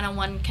enjoy the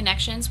one-on-one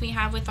connections we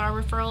have with our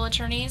referral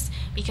attorneys,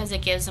 because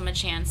it gives them a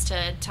chance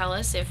to tell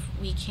us if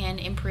we can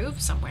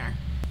improve somewhere.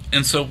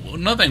 And so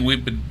another thing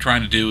we've been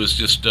trying to do is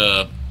just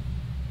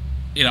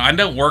I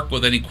don't work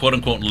with any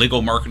quote-unquote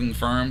legal marketing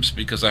firms,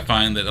 because I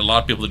find that a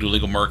lot of people that do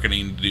legal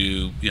marketing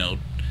do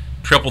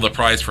triple the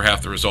price for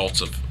half the results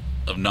of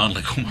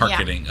non-legal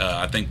marketing.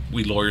 I think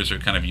we lawyers are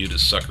kind of viewed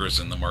as suckers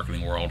in the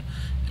marketing world,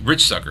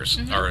 rich suckers,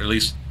 or at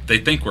least they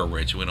think we're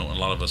rich. We don't. A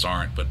lot of us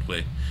aren't, but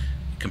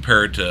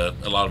compared to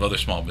a lot of other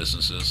small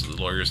businesses, the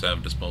lawyers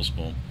have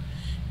disposable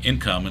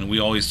income, and we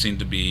always seem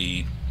to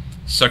be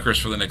suckers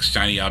for the next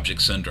shiny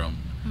object syndrome.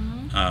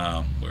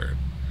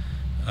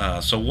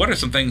 So what are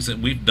some things that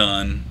we've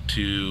done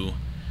to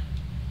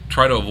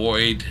try to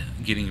avoid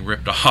getting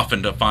ripped off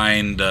and to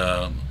find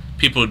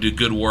people who do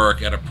good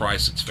work at a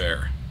price that's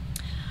fair?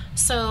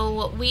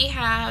 So we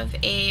have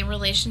a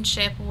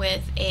relationship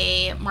with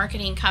a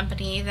marketing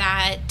company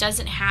that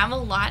doesn't have a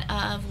lot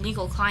of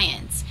legal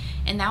clients,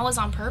 and that was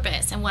on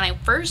purpose. And when I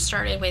first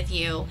started with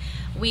you,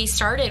 we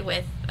started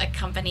with a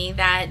company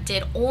that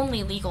did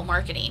only legal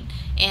marketing,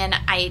 and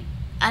I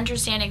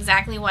understand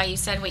exactly why you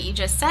said what you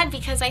just said,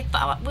 because I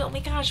thought, well, my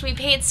gosh, we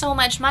paid so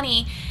much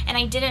money, and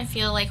I didn't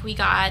feel like we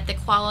got the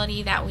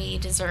quality that we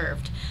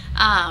deserved.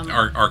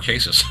 Our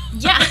cases.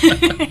 Yeah,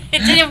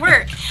 it didn't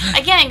work.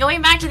 Again,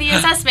 going back to the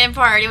assessment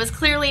part, it was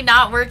clearly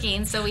not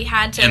working, so we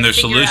had to. And their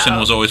solution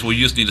was always, well,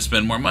 you just need to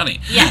spend more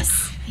money.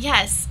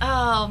 Yes.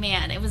 Oh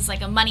man, it was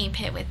like a money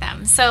pit with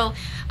them. So,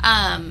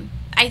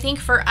 I think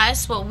for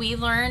us, what we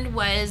learned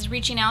was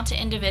reaching out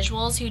to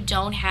individuals who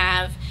don't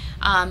have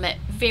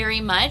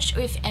very much,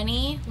 if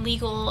any,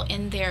 legal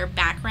in their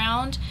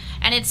background.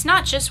 And it's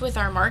not just with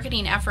our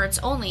marketing efforts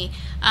only.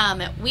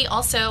 We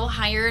also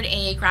hired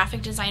a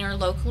graphic designer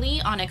locally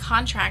on a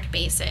contract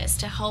basis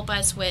to help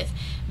us with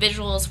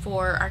visuals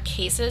for our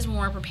cases when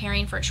we're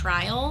preparing for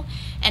trial.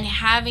 And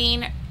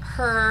having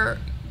her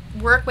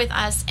work with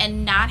us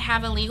and not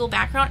have a legal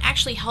background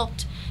actually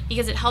helped,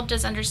 because it helped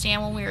us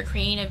understand when we were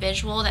creating a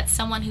visual that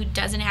someone who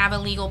doesn't have a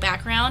legal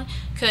background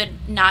could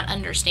not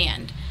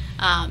understand.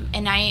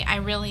 And I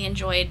really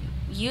enjoyed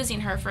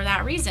using her for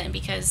that reason,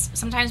 because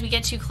sometimes we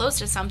get too close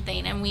to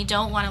something and we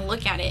don't want to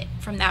look at it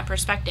from that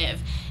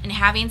perspective. And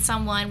having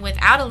someone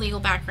without a legal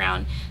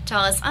background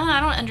tell us, I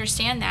don't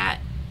understand that,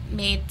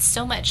 made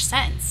so much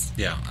sense.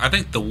 Yeah, I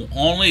think the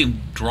only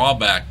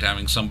drawback to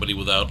having somebody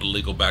without a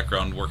legal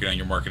background working on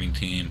your marketing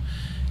team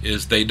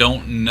is they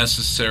don't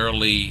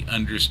necessarily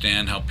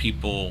understand how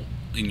people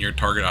in your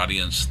target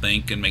audience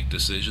think and make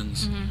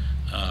decisions.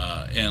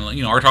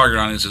 And our target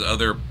audience is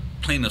other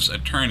plaintiffs'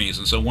 attorneys,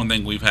 and so one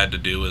thing we've had to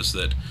do is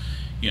that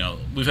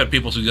we've had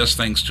people suggest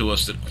things to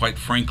us that quite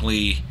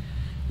frankly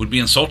would be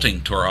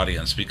insulting to our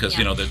audience, because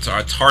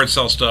it's hard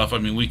sell stuff. I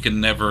mean, we can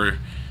never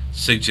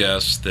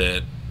suggest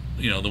that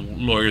the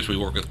lawyers we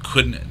work with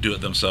couldn't do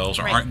it themselves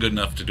or aren't good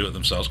enough to do it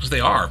themselves, because they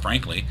are,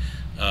 frankly.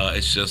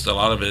 It's just a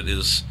lot of it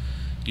is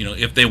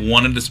if they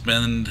wanted to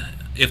spend,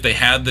 if they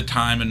had the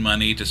time and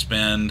money to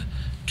spend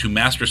to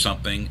master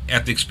something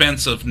at the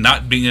expense of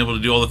not being able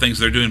to do all the things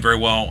they're doing very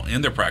well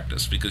in their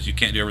practice, because you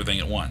can't do everything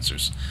at once.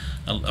 There's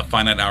a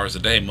finite hours a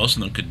day. Most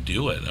of them could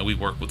do it. We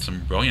work with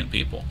some brilliant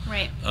people.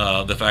 Right.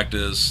 The fact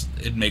is,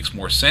 it makes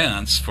more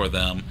sense for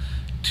them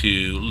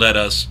to let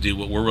us do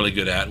what we're really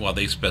good at while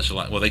they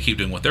specialize, while they keep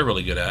doing what they're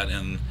really good at,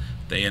 and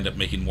they end up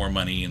making more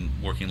money and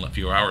working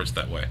fewer hours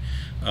that way.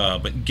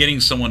 But getting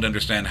someone to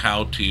understand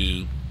how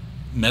to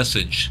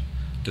message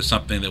to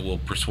something that will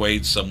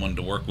persuade someone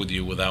to work with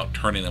you without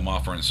turning them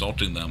off or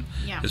insulting them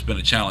has been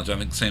a challenge. I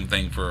think the same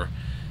thing for,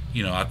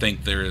 I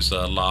think there's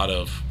a lot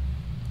of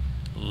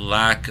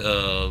lack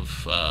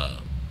of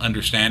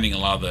understanding a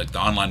lot of the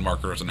online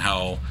marketers and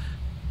how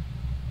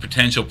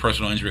potential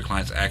personal injury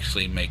clients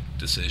actually make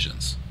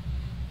decisions.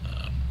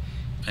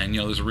 And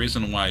there's a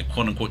reason why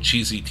quote-unquote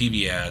cheesy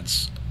TV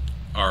ads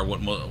are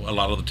what a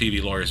lot of the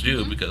TV lawyers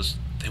do, because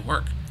they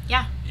work.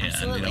 Yeah, And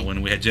absolutely.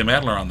 when we had Jim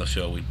Adler on the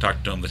show, we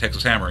talked to him, the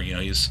Texas Hammer.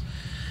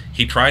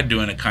 He tried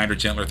doing a kinder,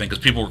 gentler thing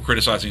because people were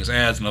criticizing his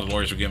ads and other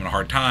lawyers were giving him a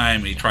hard time.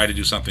 And he tried to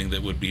do something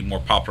that would be more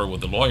popular with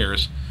the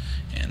lawyers,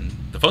 and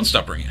the phone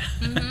stopped ringing.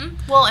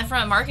 Well, and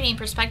from a marketing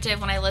perspective,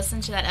 when I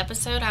listened to that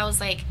episode, I was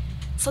like,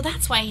 so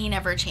that's why he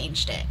never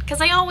changed it. Because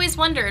I always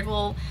wondered,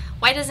 well,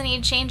 why doesn't he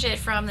change it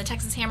from the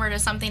Texas Hammer to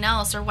something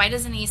else? Or why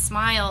doesn't he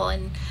smile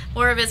and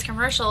more of his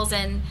commercials?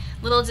 And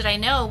little did I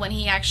know, when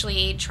he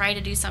actually tried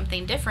to do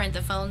something different,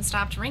 the phone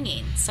stopped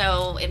ringing.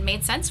 So it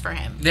made sense for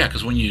him. Yeah,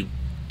 because when you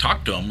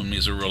talk to him,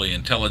 he's a really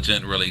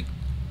intelligent, really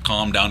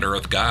calm,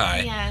 down-to-earth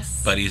guy.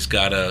 Yes. But he's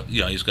got to,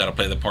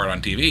 play the part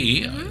on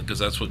TV because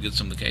that's what gets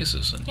him the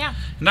cases. And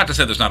not to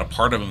say there's not a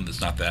part of him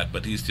that's not that,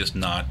 but he's just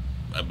not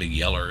a big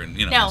yeller. And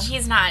no,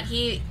 he's not.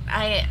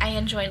 I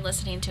enjoyed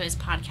listening to his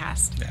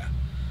podcast. Yeah.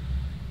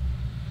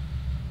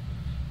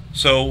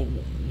 So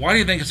why do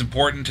you think it's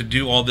important to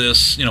do all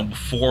this,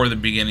 before the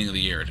beginning of the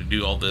year, to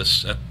do all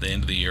this at the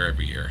end of the year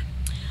every year?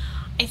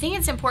 I think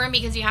it's important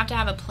because you have to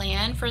have a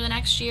plan for the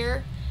next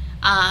year.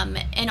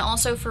 And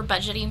also for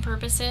budgeting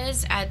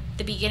purposes, at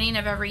the beginning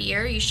of every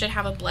year, you should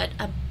have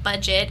a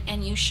budget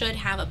and you should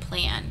have a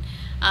plan.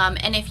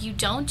 And if you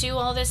don't do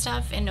all this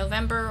stuff in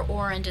November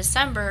or in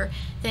December,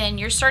 then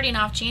you're starting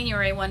off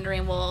January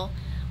wondering, well,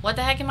 what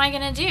the heck am I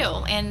going to do?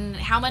 And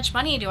how much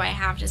money do I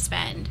have to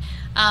spend?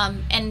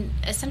 And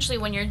essentially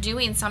when you're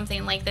doing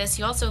something like this,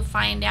 you also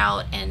find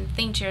out and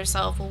think to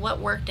yourself, well, what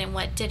worked and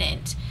what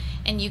didn't?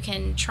 And you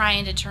can try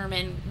and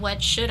determine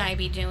what should I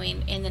be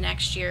doing in the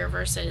next year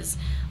versus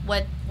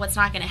what's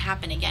not going to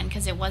happen again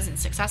because it wasn't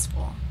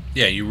successful.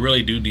 Yeah, you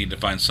really do need to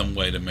find some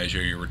way to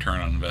measure your return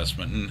on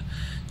investment. And,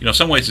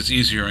 some ways it's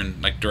easier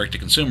in like direct to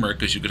consumer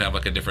because you could have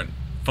like a different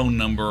phone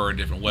number or a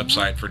different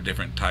website for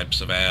different types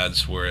of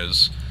ads,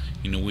 whereas,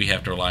 we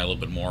have to rely a little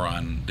bit more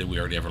on, did we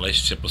already have a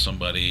relationship with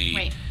somebody?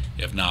 Right.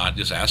 If not,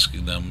 just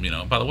asking them,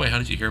 by the way, how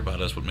did you hear about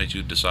us? What made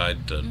you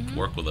decide to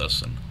work with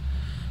us? And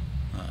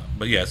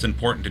but yeah, it's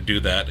important to do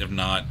that. If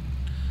not,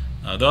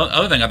 the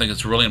other thing I think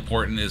it's really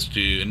important is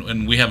to,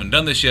 and we haven't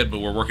done this yet, but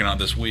we're working on it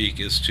this week,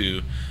 is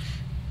to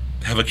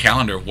have a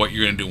calendar of what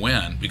you're going to do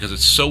when, because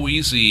it's so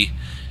easy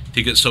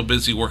to get so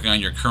busy working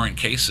on your current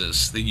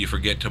cases that you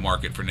forget to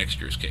market for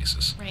next year's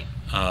cases. Right.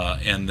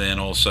 And then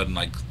all of a sudden,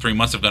 like 3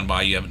 months have gone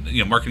by, you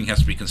haven't, marketing has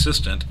to be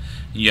consistent,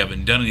 and you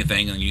haven't done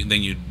anything, and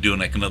then you do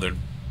like another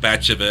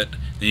batch of it,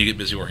 then you get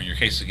busy working your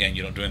case again,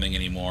 you don't do anything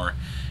anymore.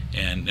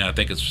 And I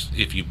think it's,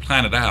 if you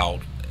plan it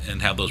out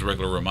and have those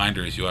regular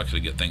reminders, you actually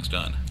get things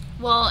done.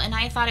 Well, and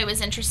I thought it was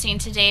interesting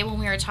today when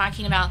we were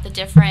talking about the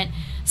different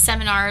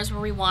seminars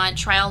where we want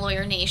Trial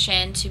Lawyer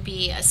Nation to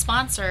be a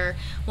sponsor.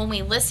 When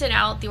we listed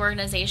out the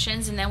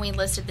organizations and then we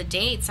listed the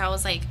dates, I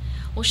was like,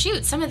 well,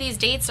 shoot, some of these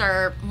dates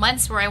are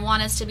months where I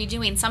want us to be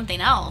doing something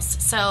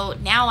else. So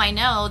now I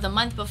know the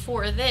month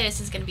before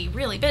this is going to be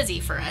really busy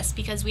for us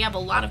because we have a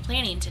lot of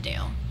planning to do.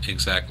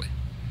 Exactly.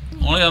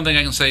 Only other thing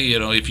I can say,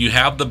 if you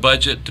have the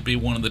budget to be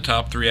one of the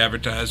top 3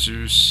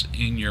 advertisers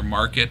in your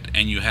market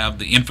and you have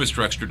the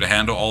infrastructure to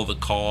handle all the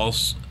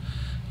calls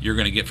you're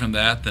going to get from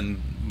that,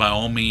 then by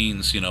all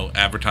means,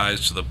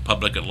 advertise to the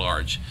public at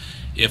large.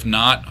 If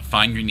not,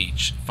 find your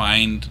niche.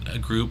 Find a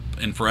group.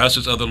 And for us,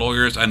 it's other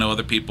lawyers. I know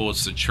other people,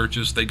 it's the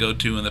churches they go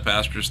to and the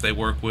pastors they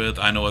work with.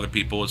 I know other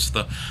people, it's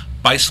the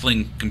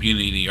bicycling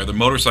community or the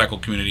motorcycle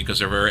community because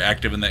they're very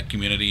active in that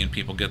community and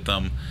people get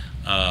them.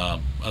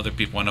 Other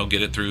people I know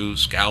get it through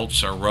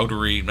Scouts or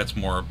Rotary. That's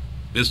more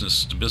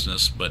business to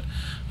business. But,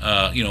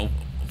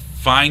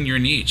 find your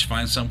niche.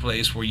 Find some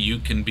place where you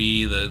can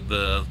be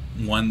the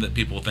one that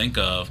people think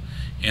of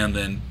and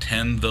then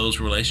tend those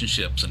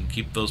relationships and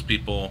keep those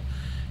people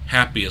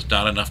happy. It's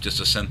not enough just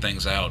to send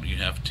things out. You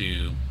have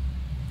to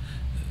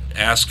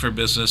ask for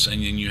business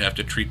and then you have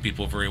to treat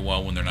people very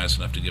well when they're nice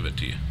enough to give it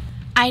to you.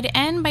 I'd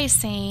end by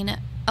saying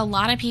a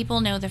lot of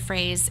people know the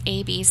phrase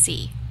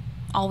ABC,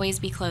 always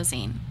be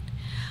closing.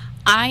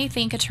 I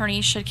think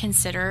attorneys should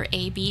consider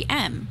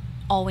ABM,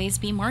 always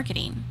be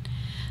marketing.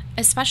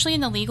 Especially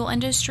in the legal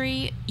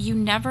industry, you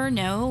never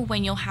know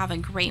when you'll have a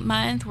great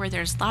month where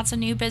there's lots of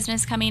new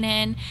business coming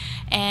in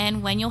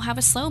and when you'll have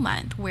a slow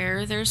month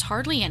where there's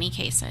hardly any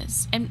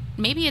cases. And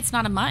maybe it's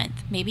not a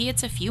month, maybe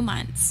it's a few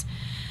months.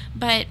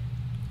 But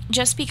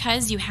just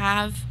because you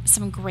have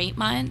some great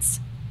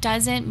months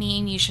doesn't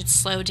mean you should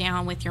slow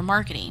down with your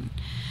marketing.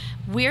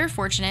 We're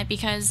fortunate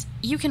because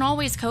you can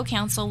always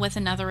co-counsel with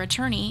another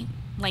attorney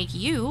like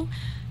you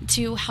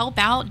to help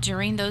out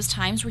during those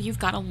times where you've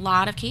got a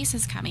lot of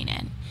cases coming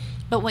in.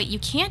 But what you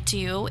can't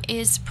do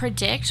is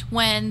predict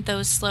when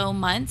those slow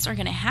months are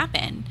going to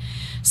happen.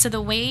 So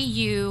the way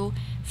you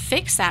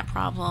fix that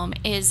problem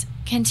is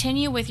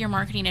continue with your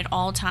marketing at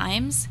all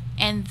times,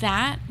 and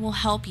that will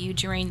help you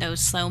during those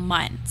slow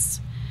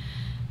months.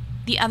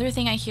 The other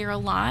thing I hear a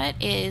lot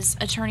is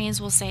attorneys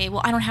will say,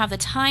 well, I don't have the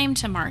time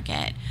to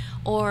market,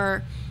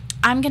 or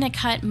I'm going to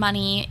cut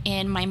money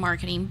in my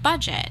marketing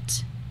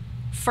budget.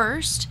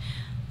 First,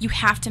 you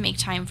have to make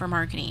time for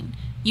marketing.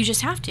 You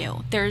just have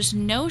to. There's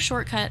no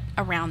shortcut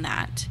around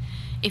that.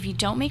 If you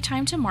don't make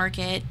time to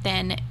market,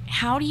 then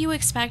how do you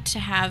expect to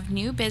have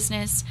new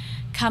business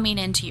coming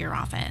into your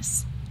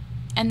office?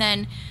 And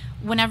then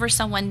whenever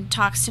someone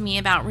talks to me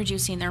about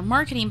reducing their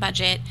marketing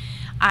budget,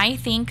 I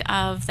think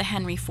of the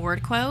Henry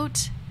Ford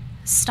quote,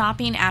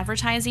 stopping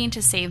advertising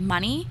to save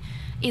money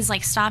is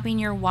like stopping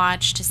your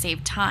watch to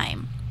save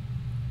time.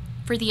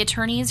 For the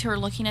attorneys who are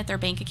looking at their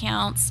bank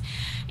accounts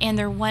and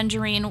they're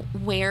wondering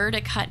where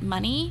to cut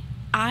money,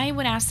 I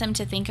would ask them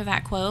to think of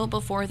that quote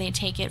before they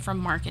take it from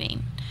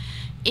marketing.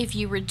 If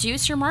you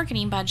reduce your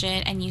marketing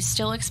budget and you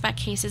still expect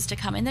cases to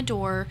come in the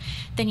door,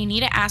 then you need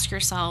to ask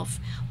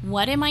yourself,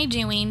 what am I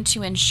doing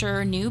to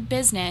ensure new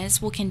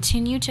business will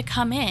continue to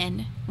come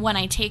in when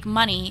I take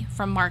money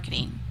from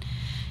marketing?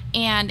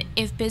 And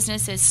if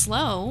business is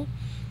slow,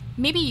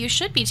 maybe you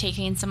should be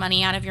taking some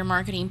money out of your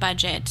marketing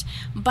budget,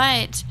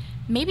 but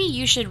maybe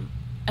you should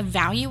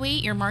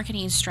evaluate your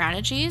marketing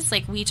strategies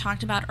like we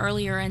talked about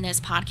earlier in this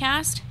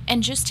podcast,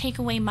 and just take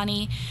away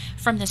money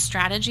from the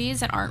strategies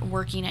that aren't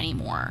working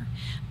anymore.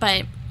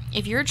 But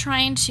if you're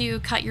trying to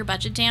cut your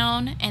budget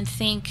down and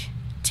think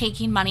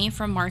taking money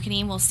from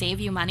marketing will save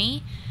you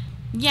money,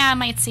 yeah, it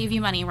might save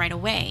you money right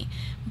away,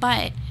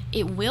 but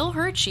it will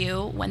hurt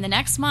you when the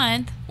next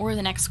month or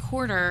the next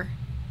quarter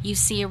you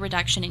see a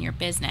reduction in your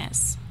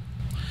business.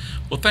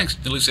 Well, thanks,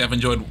 Delisi. I've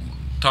enjoyed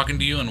talking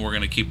to you, and we're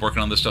going to keep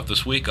working on this stuff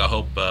this week. I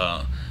hope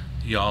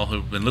y'all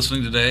who've been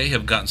listening today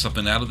have gotten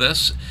something out of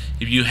this.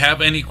 If you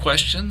have any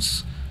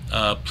questions,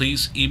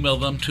 please email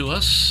them to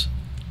us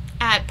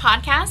At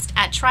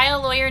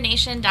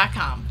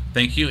podcast@triallawyernation.com.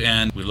 Thank you,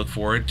 and we look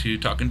forward to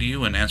talking to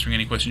you and answering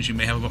any questions you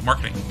may have about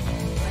marketing.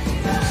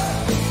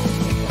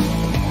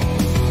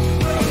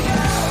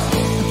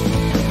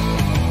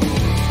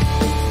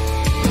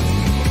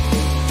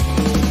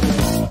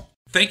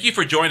 Thank you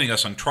for joining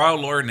us on Trial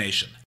Lawyer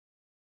Nation.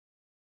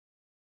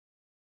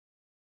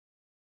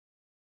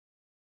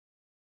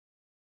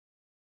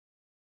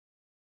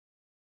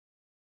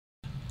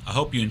 I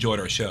hope you enjoyed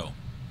our show.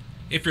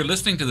 If you're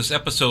listening to this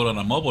episode on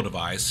a mobile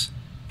device,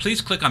 please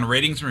click on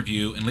Ratings and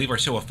Review and leave our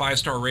show a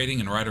 5-star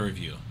rating and write a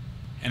review.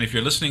 And if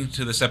you're listening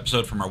to this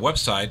episode from our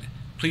website,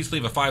 please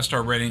leave a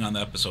 5-star rating on the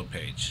episode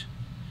page.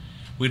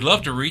 We'd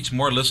love to reach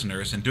more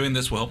listeners, and doing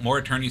this will help more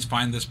attorneys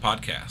find this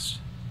podcast.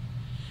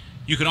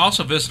 You can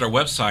also visit our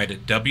website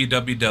at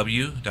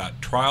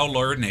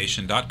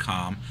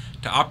www.triallawyernation.com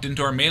to opt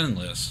into our mailing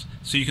list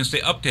so you can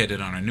stay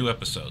updated on our new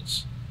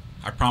episodes.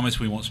 I promise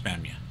we won't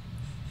spam you.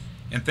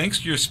 And thanks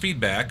to your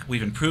feedback,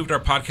 we've improved our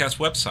podcast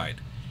website.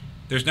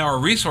 There's now a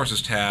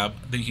resources tab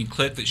that you can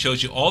click that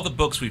shows you all the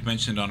books we've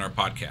mentioned on our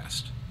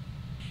podcast.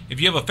 If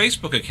you have a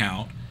Facebook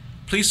account,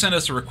 please send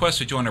us a request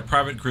to join a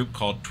private group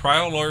called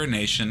Trial Lawyer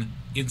Nation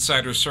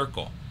Insider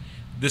Circle.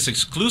 This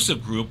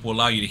exclusive group will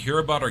allow you to hear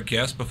about our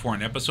guests before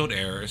an episode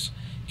airs,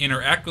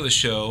 interact with the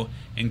show,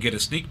 and get a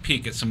sneak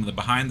peek at some of the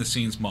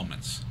behind-the-scenes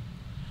moments.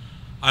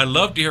 I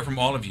love to hear from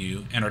all of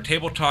you, and our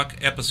Table Talk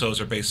episodes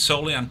are based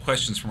solely on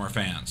questions from our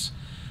fans.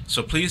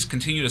 So please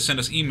continue to send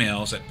us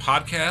emails at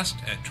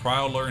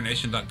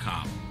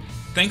podcast@triallawyernation.com.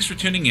 Thanks for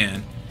tuning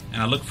in,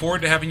 and I look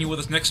forward to having you with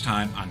us next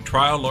time on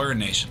Trial Lawyer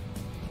Nation.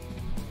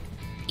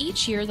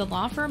 Each year, the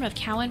law firm of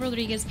Cowen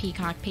Rodriguez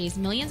Peacock pays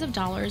millions of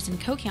dollars in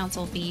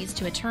co-counsel fees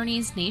to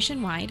attorneys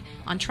nationwide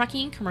on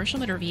trucking, commercial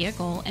motor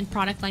vehicle, and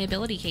product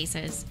liability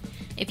cases.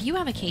 If you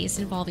have a case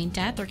involving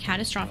death or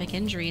catastrophic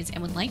injuries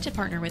and would like to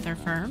partner with our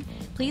firm,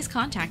 please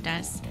contact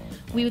us.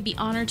 We would be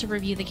honored to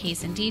review the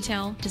case in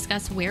detail,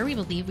 discuss where we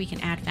believe we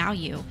can add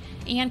value,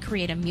 and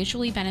create a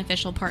mutually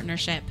beneficial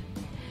partnership.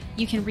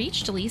 You can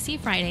reach Delisi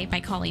Friday by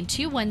calling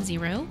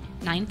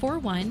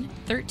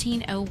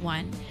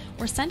 210-941-1301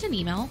 or send an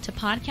email to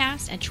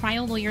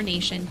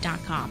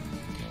podcast@triallawyernation.com.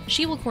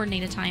 She will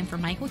coordinate a time for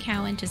Michael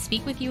Cowen to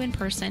speak with you in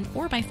person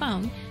or by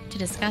phone to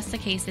discuss the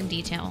case in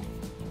detail.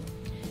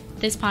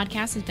 This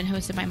podcast has been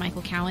hosted by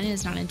Michael Cowen and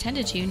is not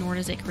intended to, nor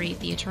does it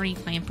create the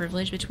attorney-client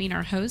privilege between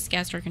our host,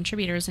 guest, or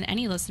contributors and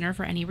any listener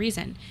for any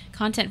reason.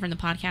 Content from the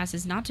podcast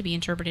is not to be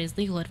interpreted as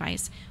legal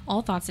advice.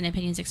 All thoughts and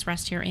opinions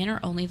expressed herein are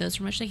only those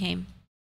from which they came.